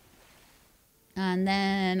 And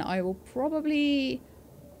then I will probably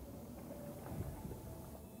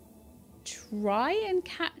try and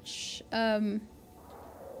catch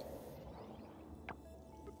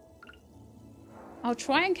I'll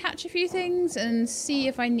try and catch a few things and see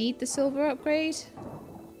if I need the silver upgrade.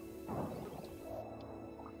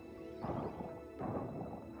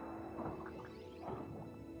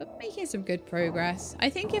 But making some good progress.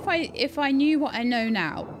 I think if I knew what I know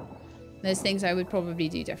now, there's things I would probably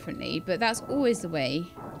do differently, but that's always the way.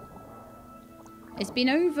 It's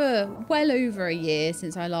been well over a year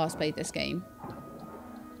since I last played this game.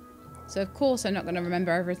 So of course I'm not going to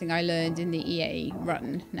remember everything I learned in the EA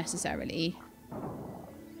run, necessarily.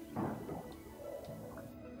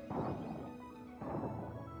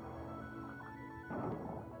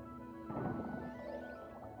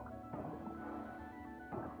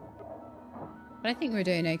 But I think we're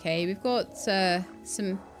doing okay. We've got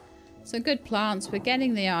some good plants. We're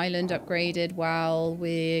getting the island upgraded well.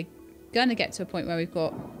 We're gonna get to a point where we've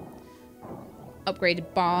got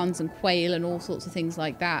upgraded barns and quail and all sorts of things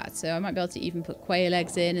like that. So I might be able to even put quail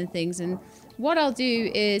eggs in and things. And what I'll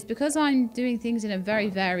do is, because I'm doing things in a very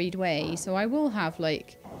varied way, so I will have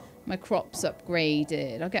like my crops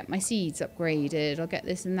upgraded. I'll get my seeds upgraded. I'll get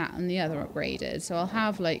this and that and the other upgraded. So I'll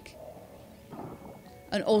have like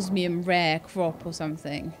an osmium rare crop or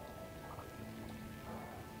something.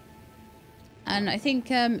 And I think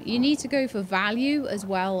you need to go for value as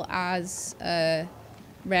well as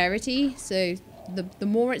rarity. So the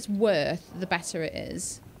more it's worth, the better it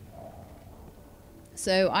is.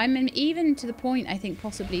 So I'm even to the point, I think,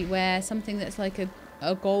 possibly where something that's like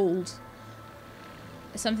a gold,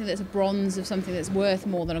 something that's a bronze of something that's worth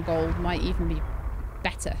more than a gold might even be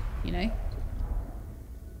better, you know?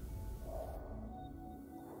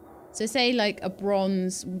 So say like a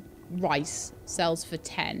bronze rice sells for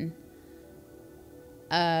 10,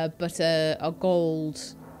 but a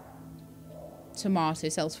gold tomato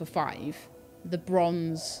sells for 5. The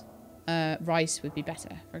bronze rice would be better,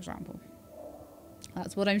 for example.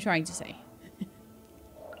 That's what I'm trying to say.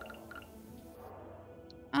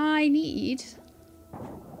 I need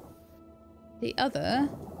the other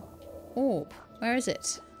orb. Where is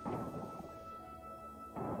it?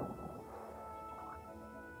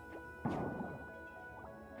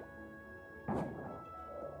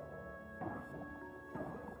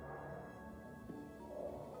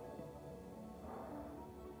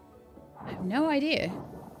 I have no idea.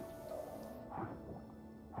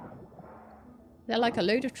 Is there like a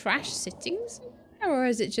load of trash sitting somewhere? Or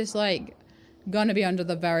is it just like gonna be under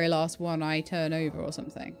the very last one I turn over or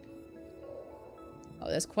something? Oh,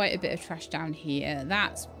 there's quite a bit of trash down here.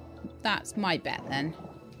 That's my bet then.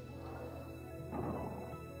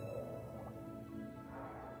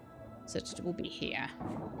 So it will be here.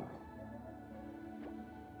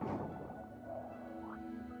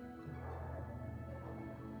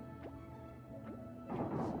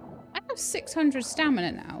 I have 600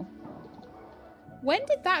 stamina now. When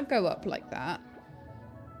did that go up like that?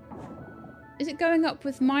 Is it going up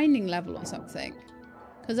with mining level or something?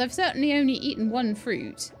 Because I've certainly only eaten 1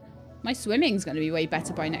 fruit. My swimming's going to be way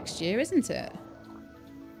better by next year, isn't it?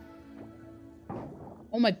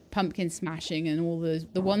 All my pumpkin smashing and all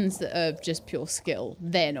the ones that are just pure skill,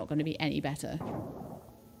 they're not going to be any better.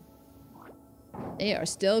 They are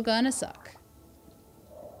still going to suck.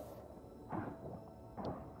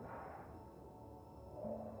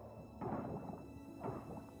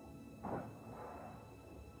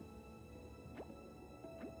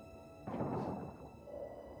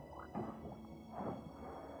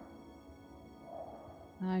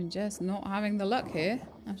 I'm just not having the luck here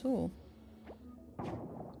at all.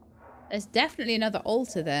 There's definitely another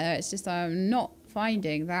altar there. It's just I'm not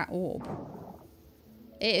finding that orb.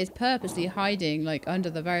 It is purposely hiding like under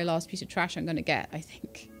the very last piece of trash I'm going to get, I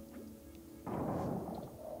think.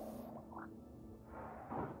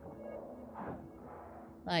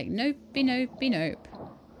 Like, nope.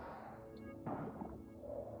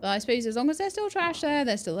 But I suppose as long as there's still trash there,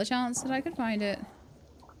 there's still a chance that I could find it.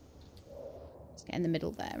 Let's get in the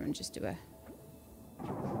middle there and just do a...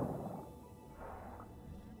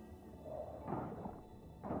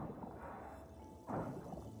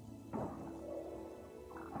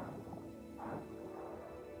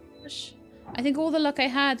 I think all the luck I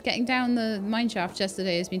had getting down the mineshaft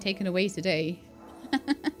yesterday has been taken away today.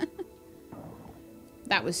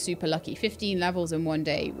 That was super lucky. 15 levels in one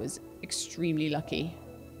day was extremely lucky.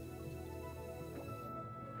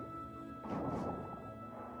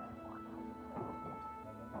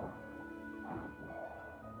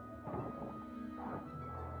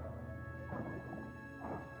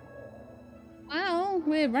 Well,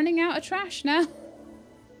 we're running out of trash now.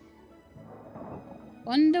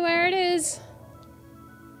 Wonder where it is.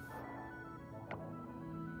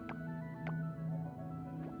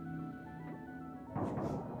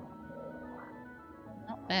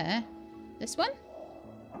 Not there. This one?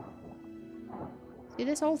 See,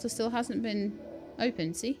 this altar still hasn't been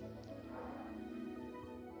opened, see?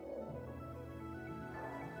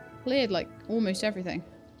 Cleared, like, almost everything.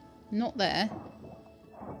 Not there.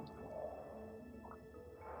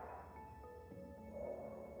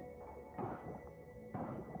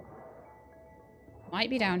 Might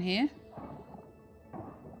be down here.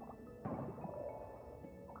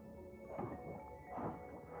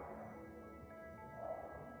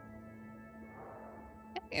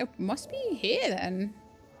 It must be here then.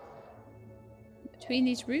 Between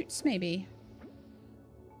these roots, maybe.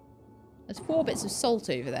 There's 4 bits of salt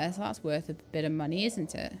over there, so that's worth a bit of money,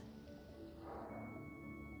 isn't it?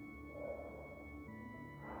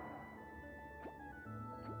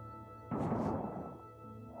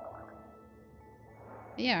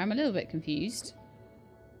 Yeah, I'm a little bit confused.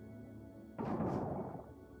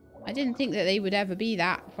 I didn't think that they would ever be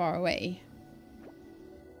that far away.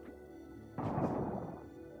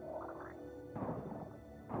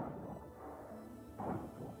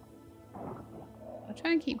 I'll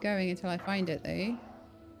try and keep going until I find it, though.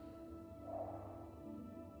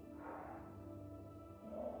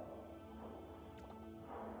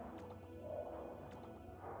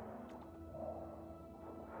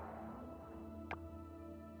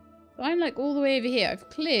 So I'm like all the way over here. I've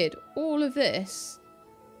cleared all of this.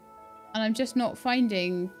 And I'm just not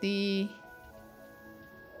finding the...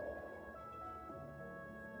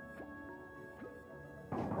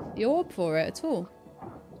 orb for it at all.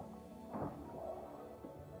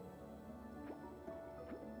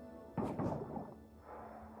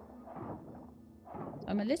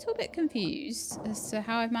 I'm a little bit confused as to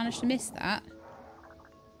how I've managed to miss that.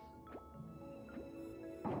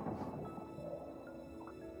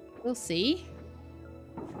 We'll see.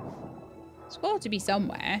 It's got to be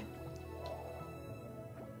somewhere.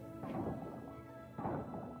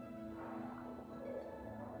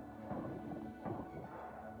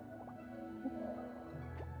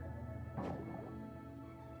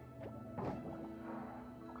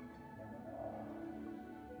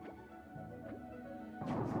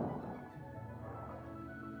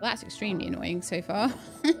 Well, that's extremely annoying so far.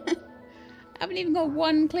 I haven't even got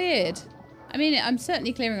one cleared. I mean, I'm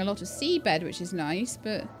certainly clearing a lot of seabed, which is nice,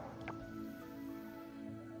 but...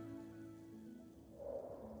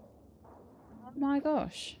 Oh my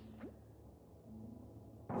gosh.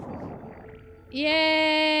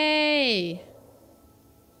 Yay!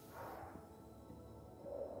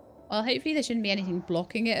 Well, hopefully there shouldn't be anything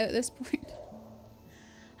blocking it at this point.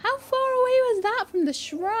 How far away was that from the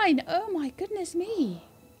shrine? Oh my goodness me.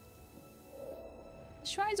 The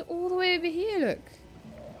shrine's all the way over here, look.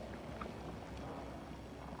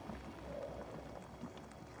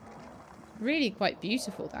 Really quite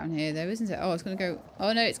beautiful down here though, isn't it? Oh, it's going to go...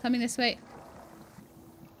 Oh no, it's coming this way.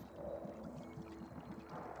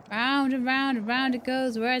 Round and round it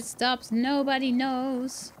goes. Where it stops, nobody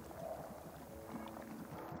knows.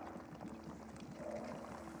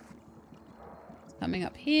 It's coming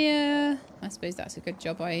up here. I suppose that's a good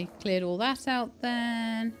job I cleared all that out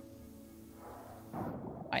then.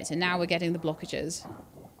 Right, so now we're getting the blockages.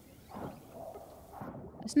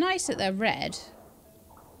 It's nice that they're red.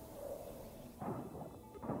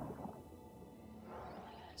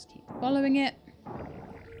 Just keep following it.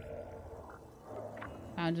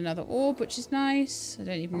 Found another orb, which is nice. I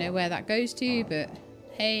don't even know where that goes to, but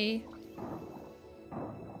hey.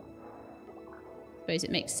 Suppose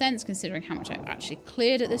it makes sense considering how much I've actually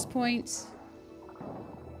cleared at this point.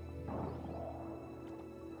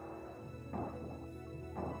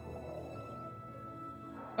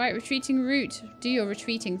 Right, retreating route. Do your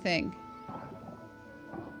retreating thing.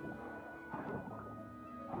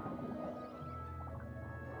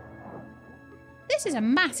 This is a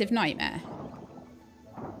massive nightmare.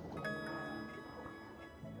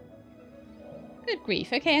 Good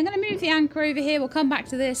grief. Okay, I'm going to move the anchor over here. We'll come back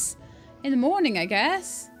to this in the morning, I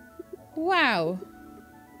guess. Wow.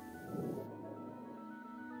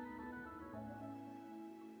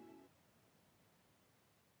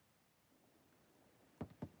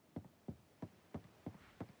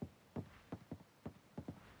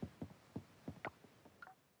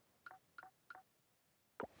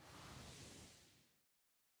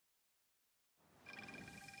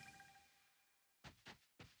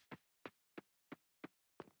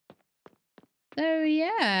 Oh,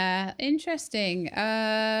 yeah. Interesting.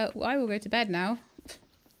 I will go to bed now.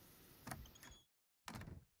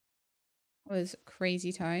 That was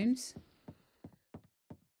crazy times.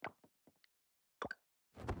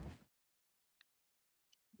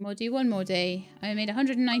 We'll do one more day. I made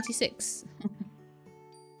 196.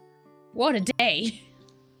 What a day.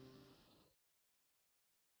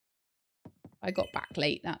 I got back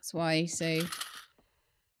late, that's why, so...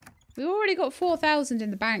 We've already got 4,000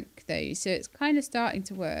 in the bank, though, so it's kind of starting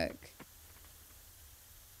to work.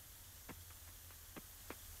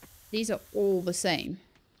 These are all the same.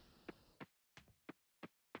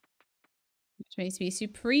 Which makes me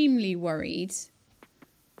supremely worried.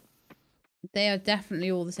 They are definitely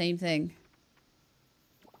all the same thing.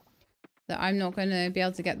 That I'm not going to be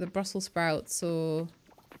able to get the Brussels sprouts or...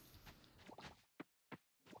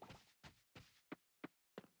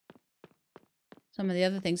 some of the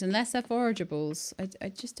other things, unless they're forageables. I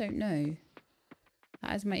just don't know.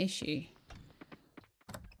 That is my issue.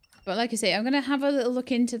 But like I say, I'm going to have a little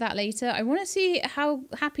look into that later. I want to see how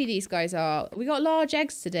happy these guys are. We got large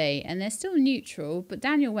eggs today, and they're still neutral, but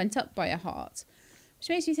Daniel went up by a heart. Which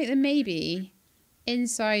makes me think that maybe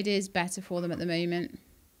inside is better for them at the moment.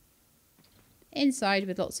 Inside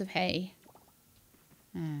with lots of hay.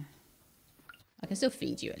 I can still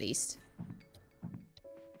feed you at least.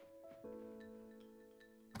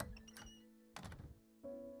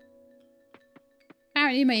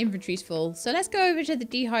 Apparently my inventory's full. So let's go over to the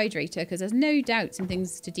dehydrator because there's no doubt some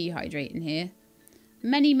things to dehydrate in here.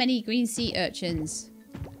 Many, many green sea urchins.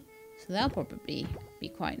 So they'll probably be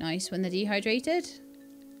quite nice when they're dehydrated.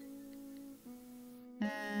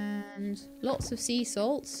 And And lots of sea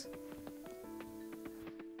salt.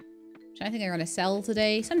 Which I think I'm going to sell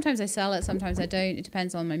today. Sometimes I sell it, sometimes I don't. It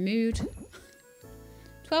depends on my mood.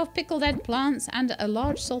 12 pickled eggplants and a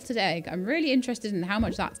large salted egg. I'm really interested in how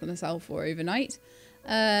much that's going to sell for overnight.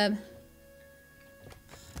 Got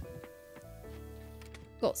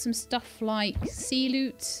some stuff like sea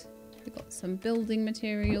loot. We've got some building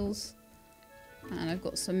materials. And I've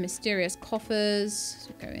got some mysterious coffers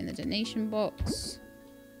to go in the donation box.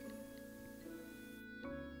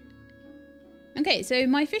 Okay, so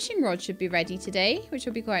my fishing rod should be ready today, which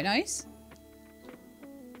will be quite nice.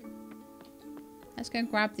 Let's go and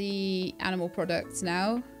grab the animal products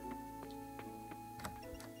now.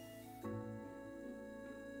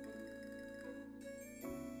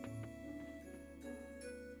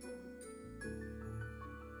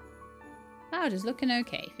 Powder's looking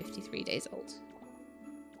okay, 53 days old.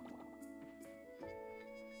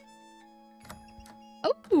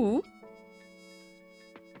 Oh!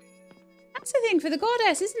 That's the thing for the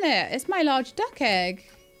goddess, isn't it? It's my large duck egg.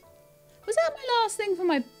 Was that my last thing for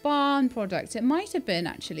my barn product? It might have been,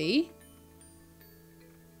 actually.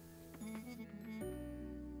 So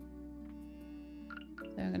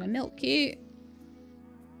I'm going to milk you.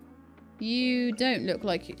 You don't look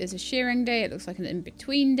like there's a shearing day. It looks like an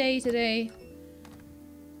in-between day today.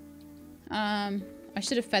 I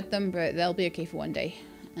should have fed them, but they'll be okay for one day.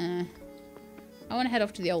 I want to head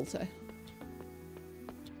off to the altar.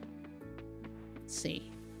 Let's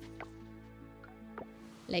see.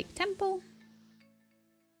 Lake Temple.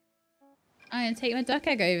 I'm going to take my duck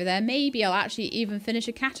egg over there. Maybe I'll actually even finish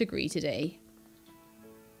a category today.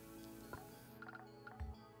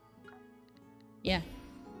 Yeah.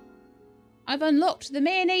 I've unlocked the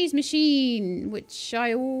mayonnaise machine, which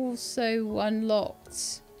I also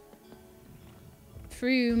unlocked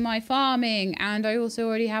through my farming, and I also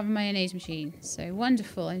already have a mayonnaise machine. So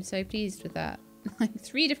wonderful. I'm so pleased with that.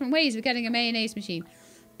 3 different ways of getting a mayonnaise machine.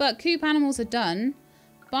 But coop animals are done.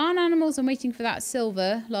 Barn animals, I'm waiting for that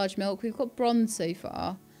silver, large milk. We've got bronze so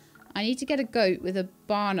far. I need to get a goat with a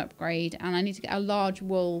barn upgrade, and I need to get a large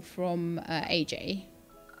wool from AJ.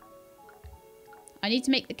 I need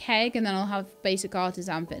to make the keg, and then I'll have basic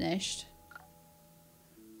artisan finished.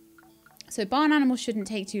 So barn animals shouldn't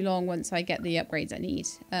take too long once I get the upgrades I need.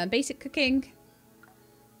 Basic cooking.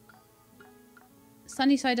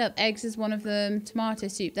 Sunny side up eggs is one of them. Tomato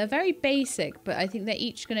soup. They're very basic, but I think they're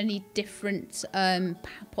each going to need different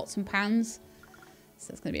pots and pans. So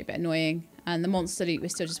that's going to be a bit annoying. And the monster loot, we're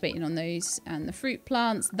still just waiting on those. And the fruit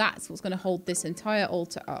plants, that's what's going to hold this entire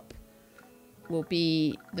altar up. Will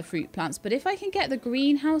be the fruit plants. But if I can get the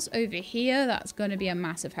greenhouse over here, that's going to be a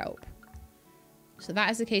massive help. So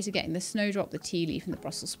that is the case of getting the snowdrop, the tea leaf, and the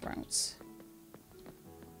Brussels sprouts.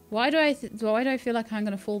 Why do I feel like I'm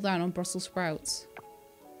going to fall down on Brussels sprouts?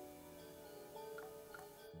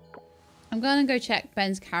 I'm going to go check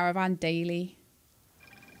Ben's caravan daily.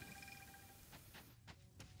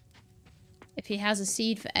 If he has a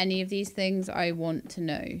seed for any of these things, I want to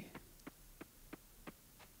know.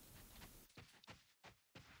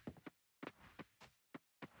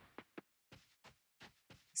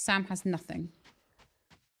 Sam has nothing.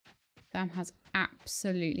 Sam has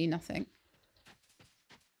absolutely nothing.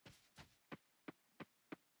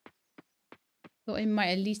 Thought he might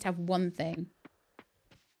at least have one thing.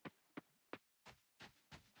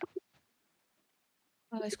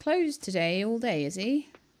 Oh, he's closed today all day, is he?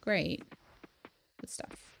 Great. Good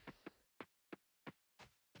stuff.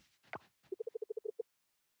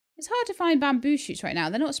 It's hard to find bamboo shoots right now.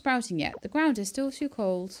 They're not sprouting yet. The ground is still too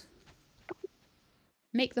cold.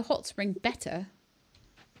 Make the hot spring better?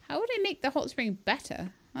 How would I make the hot spring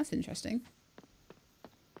better? That's interesting.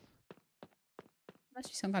 Must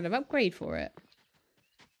be some kind of upgrade for it.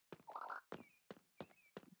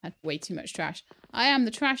 I had way too much trash. I am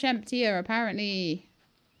the trash emptier, apparently.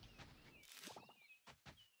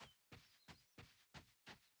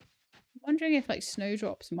 I'm wondering if, like,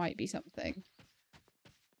 snowdrops might be something.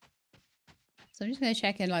 So I'm just going to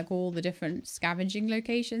check in, like, all the different scavenging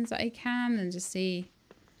locations that I can and just see.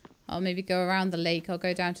 I'll maybe go around the lake. I'll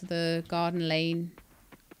go down to the garden lane.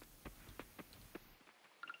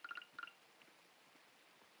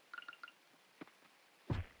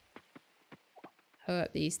 Hoe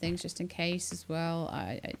up these things just in case as well.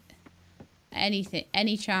 Anything,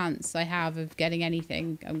 any chance I have of getting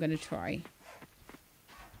anything, I'm going to try.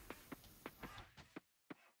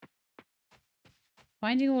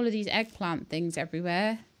 Finding all of these eggplant things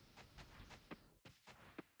everywhere.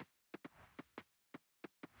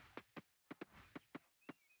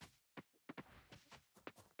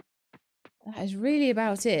 That is really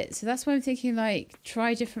about it. So that's why I'm thinking, like,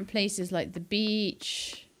 try different places like the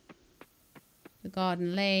beach. the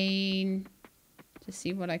garden lane to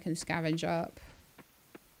see what I can scavenge up.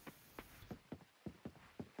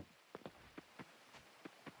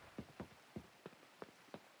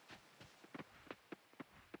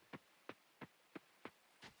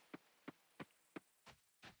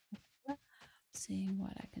 Seeing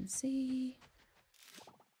what I can see.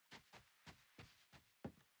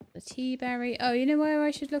 The tea berry. Oh, you know where I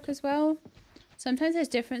should look as well? Sometimes there's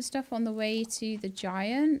different stuff on the way to the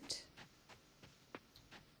giant.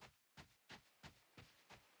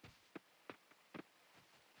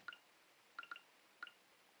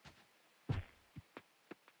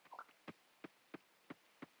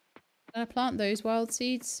 I'm gonna plant those wild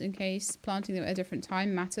seeds in case planting them at a different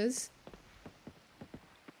time matters.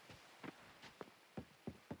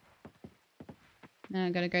 And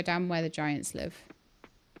I'm gonna go down where the giants live.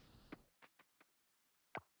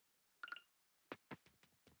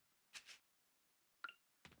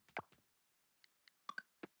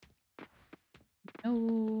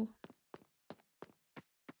 No.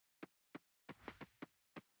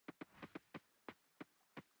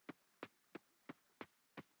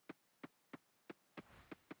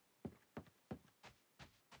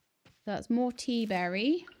 That's more tea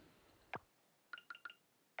berry.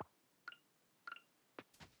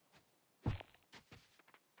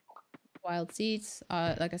 Wild seeds.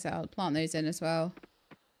 Like I said, I'll plant those in as well.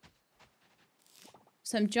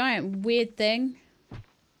 Some giant weird thing.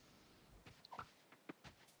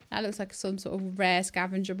 That looks like some sort of rare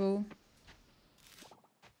scavengeable.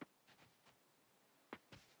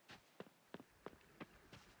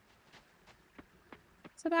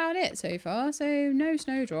 That's about it so far. So no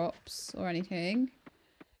snowdrops or anything.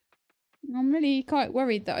 I'm really quite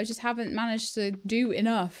worried that I just haven't managed to do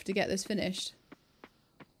enough to get this finished.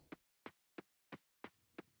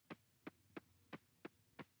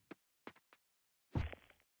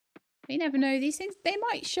 You never know. These things, they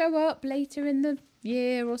might show up later in the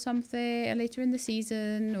year or something, or later in the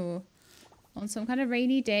season, or on some kind of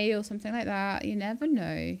rainy day or something like that. You never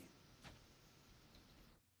know.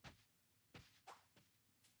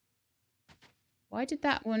 Why did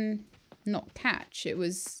that one not catch? It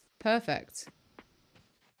was perfect.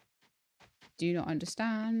 Do not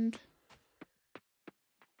understand.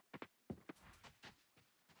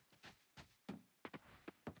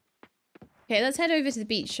 Okay, let's head over to the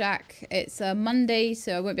beach shack. It's a Monday,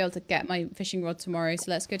 so I won't be able to get my fishing rod tomorrow.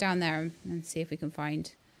 So let's go down there and see if we can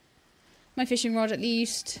find my fishing rod at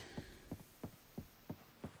least.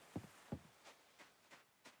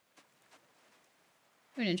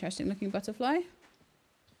 An interesting looking butterfly.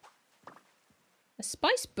 A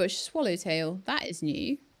spice bush swallowtail. That is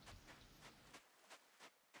new.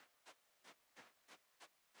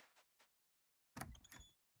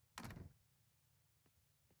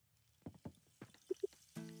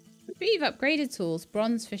 Retrieve upgraded tools.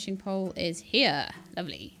 Bronze fishing pole is here.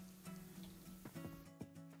 Lovely.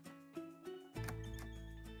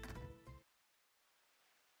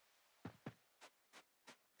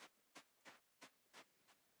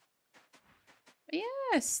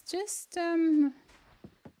 Yes, just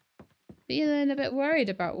feeling a bit worried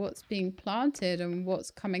about what's being planted and what's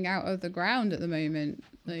coming out of the ground at the moment.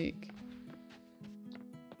 Like,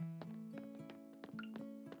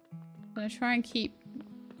 I'm gonna try and keep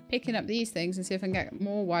picking up these things and see if I can get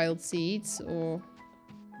more wild seeds or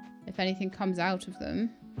if anything comes out of them.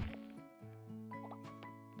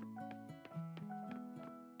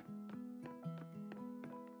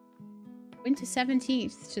 Winter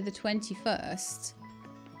 17th to the 21st.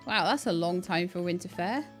 Wow, that's a long time for Winter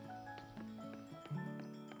Fair.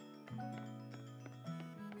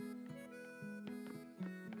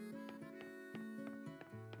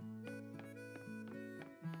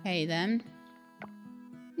 Okay then.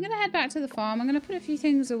 I'm gonna head back to the farm. I'm gonna put a few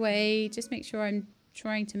things away. Just make sure I'm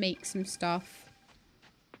trying to make some stuff.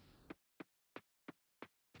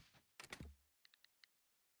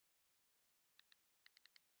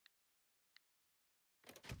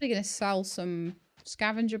 We're gonna sell some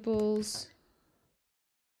scavengeables.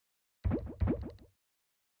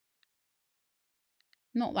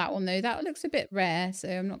 Not that one though. That looks a bit rare, so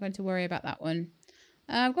I'm not going to worry about that one.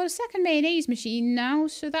 I've got a second mayonnaise machine now,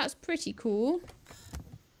 so that's pretty cool.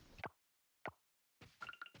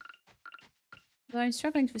 Well, I'm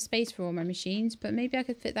struggling for space for all my machines, but maybe I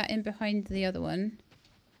could fit that in behind the other one.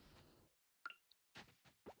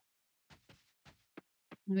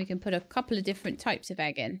 And we can put a couple of different types of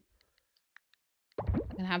egg in.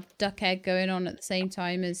 I can have duck egg going on at the same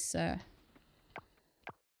time as... Where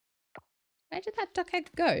did that duck egg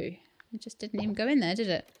go? It just didn't even go in there, did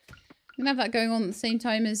it? can have that going on at the same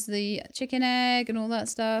time as the chicken egg and all that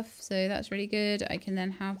stuff. So that's really good. I can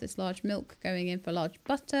then have this large milk going in for large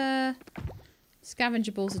butter.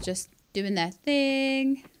 Scavenger balls are just doing their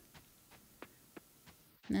thing.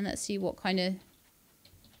 And then let's see what kind of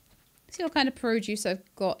produce I've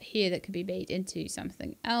got here that could be made into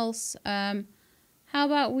something else. How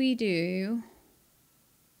about we do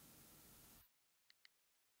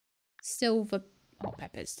silver hot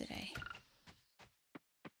peppers today?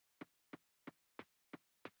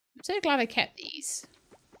 I'm so glad I kept these.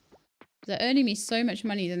 They're earning me so much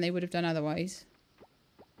money than they would have done otherwise.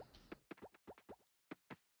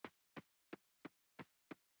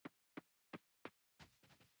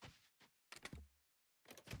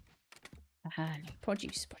 Aha, no,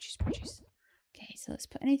 produce. Okay, so let's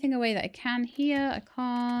put anything away that I can here. I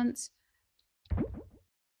can't.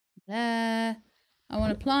 There. I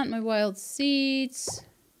want to plant my wild seeds.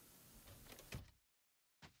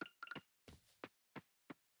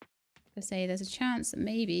 I say there's a chance that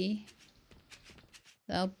maybe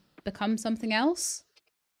they'll become something else.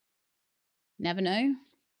 Never know.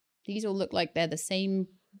 These all look like they're the same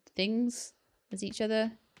things as each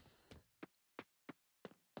other.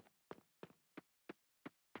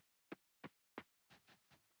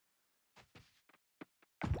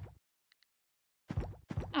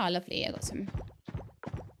 Ah, lovely. I got some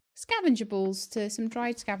scavenger balls, some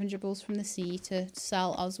dried scavenger balls from the sea to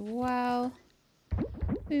sell as well.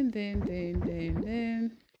 Boom, boom, boom, boom,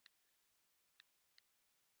 boom.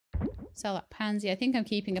 Sell that pansy. I think I'm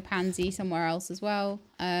keeping a pansy somewhere else as well.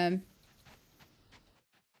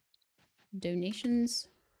 Donations.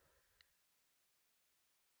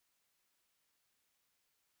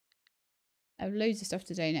 I have loads of stuff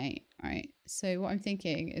to donate. Right. So what I'm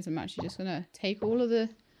thinking is I'm actually just going to take all of the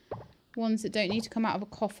ones that don't need to come out of a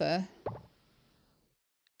coffer.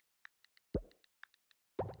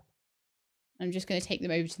 I'm just going to take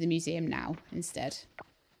them over to the museum now instead.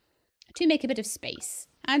 To make a bit of space.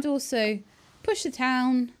 And also push the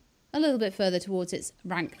town a little bit further towards its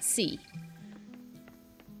rank C.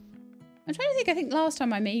 I'm trying to think. I think last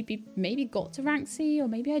time I maybe got to rank C, or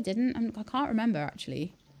maybe I didn't. I can't remember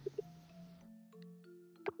actually.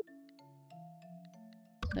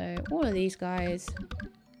 So all of these guys.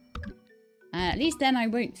 At least then I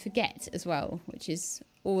won't forget as well, which is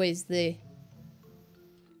always the...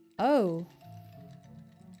 Oh.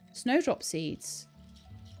 Snowdrop seeds.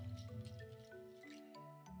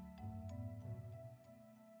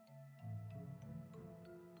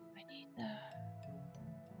 I need that.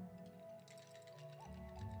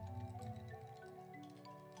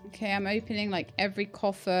 Okay, I'm opening like every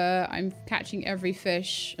coffer. I'm catching every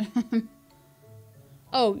fish.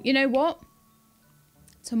 Oh, you know what?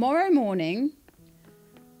 Tomorrow morning,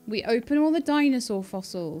 we open all the dinosaur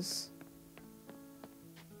fossils.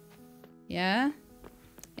 Yeah?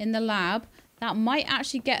 In the lab. That might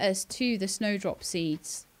actually get us to the snowdrop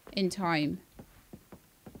seeds in time.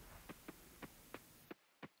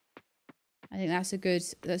 I think that's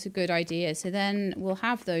a good idea. So then we'll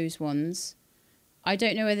have those ones. I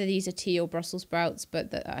don't know whether these are tea or Brussels sprouts,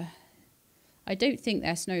 but I don't think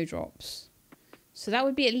they're snowdrops. So that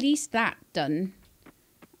would be at least that done.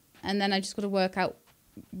 And then I just got to work out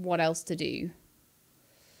what else to do.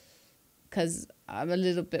 Because I'm a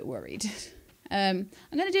little bit worried. I'm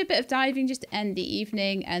going to do a bit of diving just to end the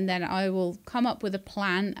evening. And then I will come up with a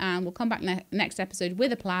plan. And we'll come back next episode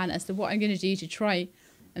with a plan as to what I'm going to do to try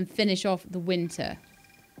and finish off the winter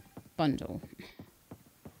bundle.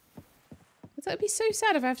 That would be so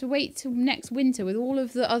sad if I have to wait till next winter with all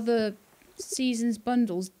of the other season's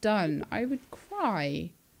bundles done. I would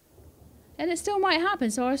cry. And it still might happen,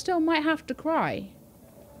 so I still might have to cry.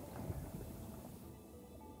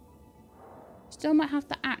 Still might have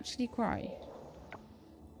to actually cry.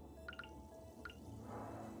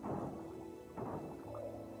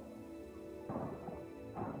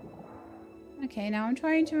 Okay, now I'm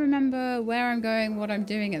trying to remember where I'm going, what I'm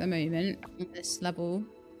doing at the moment on this level.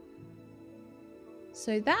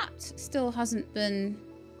 So that still hasn't been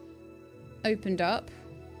opened up.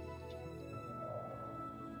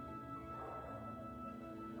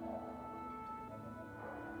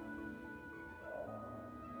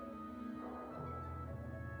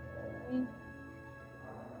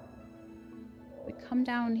 We come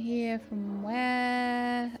down here from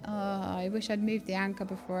where? Oh, I wish I'd moved the anchor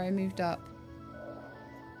before I moved up.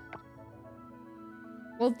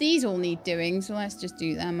 Well, these all need doing, so let's just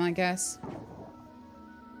do them, I guess.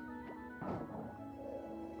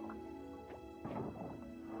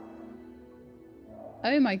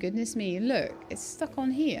 Oh my goodness me, look, it's stuck on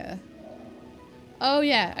here. Oh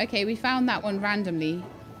yeah, okay, we found that one randomly.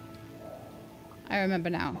 I remember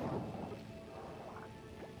now.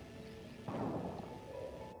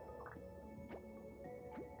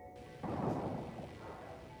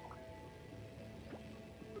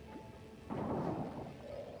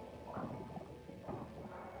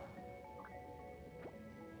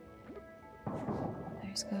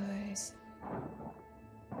 guys.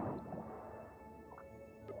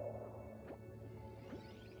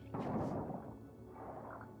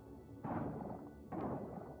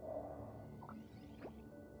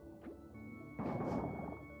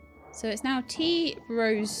 So it's now tea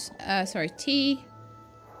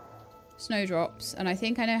snowdrops, and I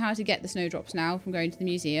think I know how to get the snowdrops now from going to the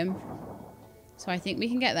museum. So I think we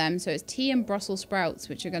can get them. So it's tea and Brussels sprouts,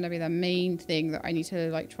 which are going to be the main thing that I need to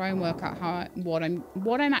like try and work out what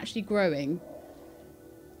I'm actually growing.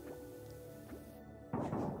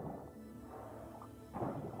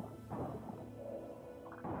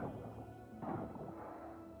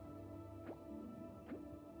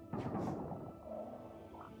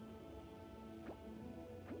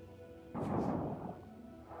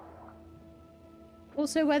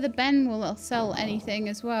 Also, whether Ben will sell anything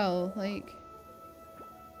as well, like...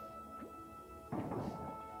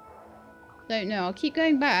 Don't know. I'll keep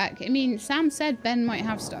going back. I mean, Sam said Ben might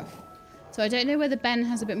have stuff. So I don't know whether Ben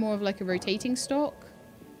has a bit more of like a rotating stock.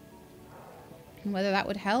 And whether that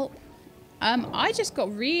would help. I just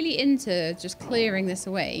got really into just clearing this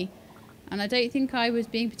away. And I don't think I was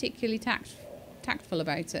being particularly tactful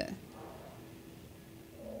about it.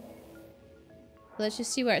 Let's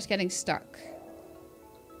just see where it's getting stuck.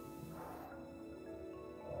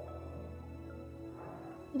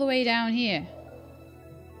 All the way down here.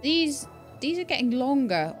 These are getting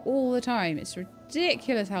longer all the time. It's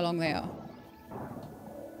ridiculous how long they are.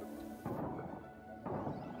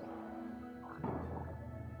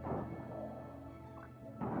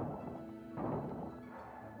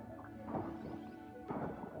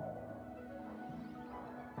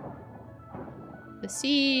 The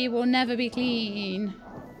sea will never be clean.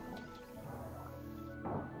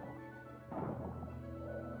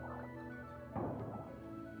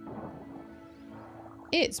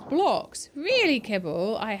 It's blocks. Really,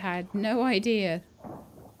 Kibble? I had no idea.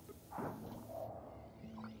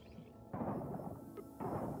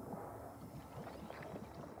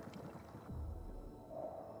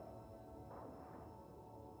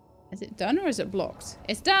 Is it done or is it blocked?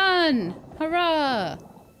 It's done! Hurrah!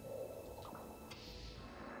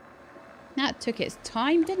 That took its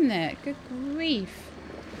time, didn't it? Good grief.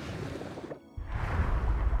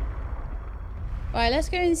 Right, let's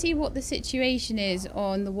go and see what the situation is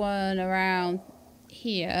on the one around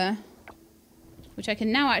here. Which I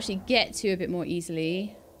can now actually get to a bit more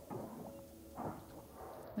easily.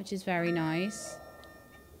 Which is very nice.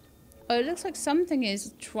 Oh, it looks like something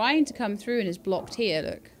is trying to come through and is blocked here,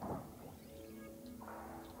 look.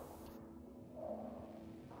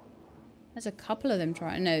 There's a couple of them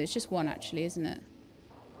trying. No, it's just one actually, isn't it?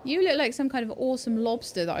 You look like some kind of awesome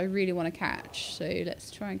lobster that I really want to catch. So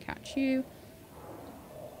let's try and catch you.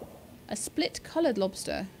 A split-coloured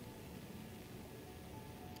lobster.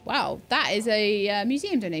 Wow, that is a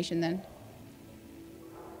museum donation then.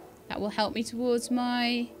 That will help me towards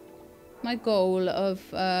my goal of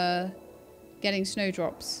getting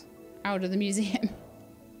snowdrops out of the museum.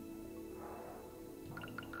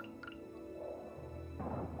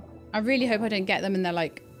 I really hope I don't get them and they're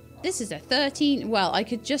like, this is a 13... Well, I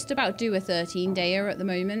could just about do a 13-dayer at the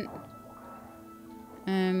moment.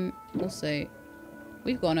 Also...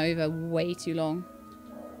 We've gone over way too long.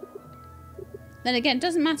 Then again, it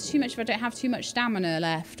doesn't matter too much if I don't have too much stamina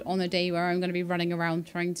left on a day where I'm going to be running around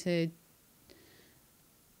trying to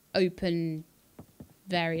open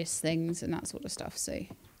various things and that sort of stuff. So,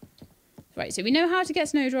 right, so we know how to get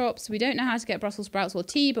snowdrops. We don't know how to get Brussels sprouts or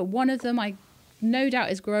tea, but one of them I no doubt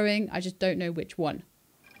is growing. I just don't know which one.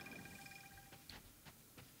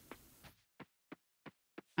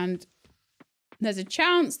 And there's a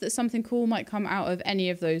chance that something cool might come out of any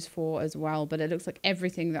of those four as well, but it looks like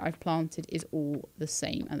everything that I've planted is all the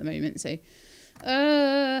same at the moment. So,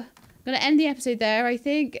 I'm going to end the episode there, I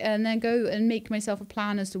think, and then go and make myself a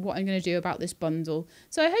plan as to what I'm going to do about this bundle.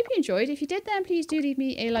 So I hope you enjoyed. If you did, then please do leave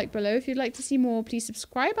me a like below. If you'd like to see more, please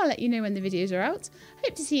subscribe. I'll let you know when the videos are out.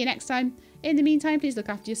 Hope to see you next time. In the meantime, please look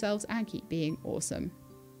after yourselves and keep being awesome.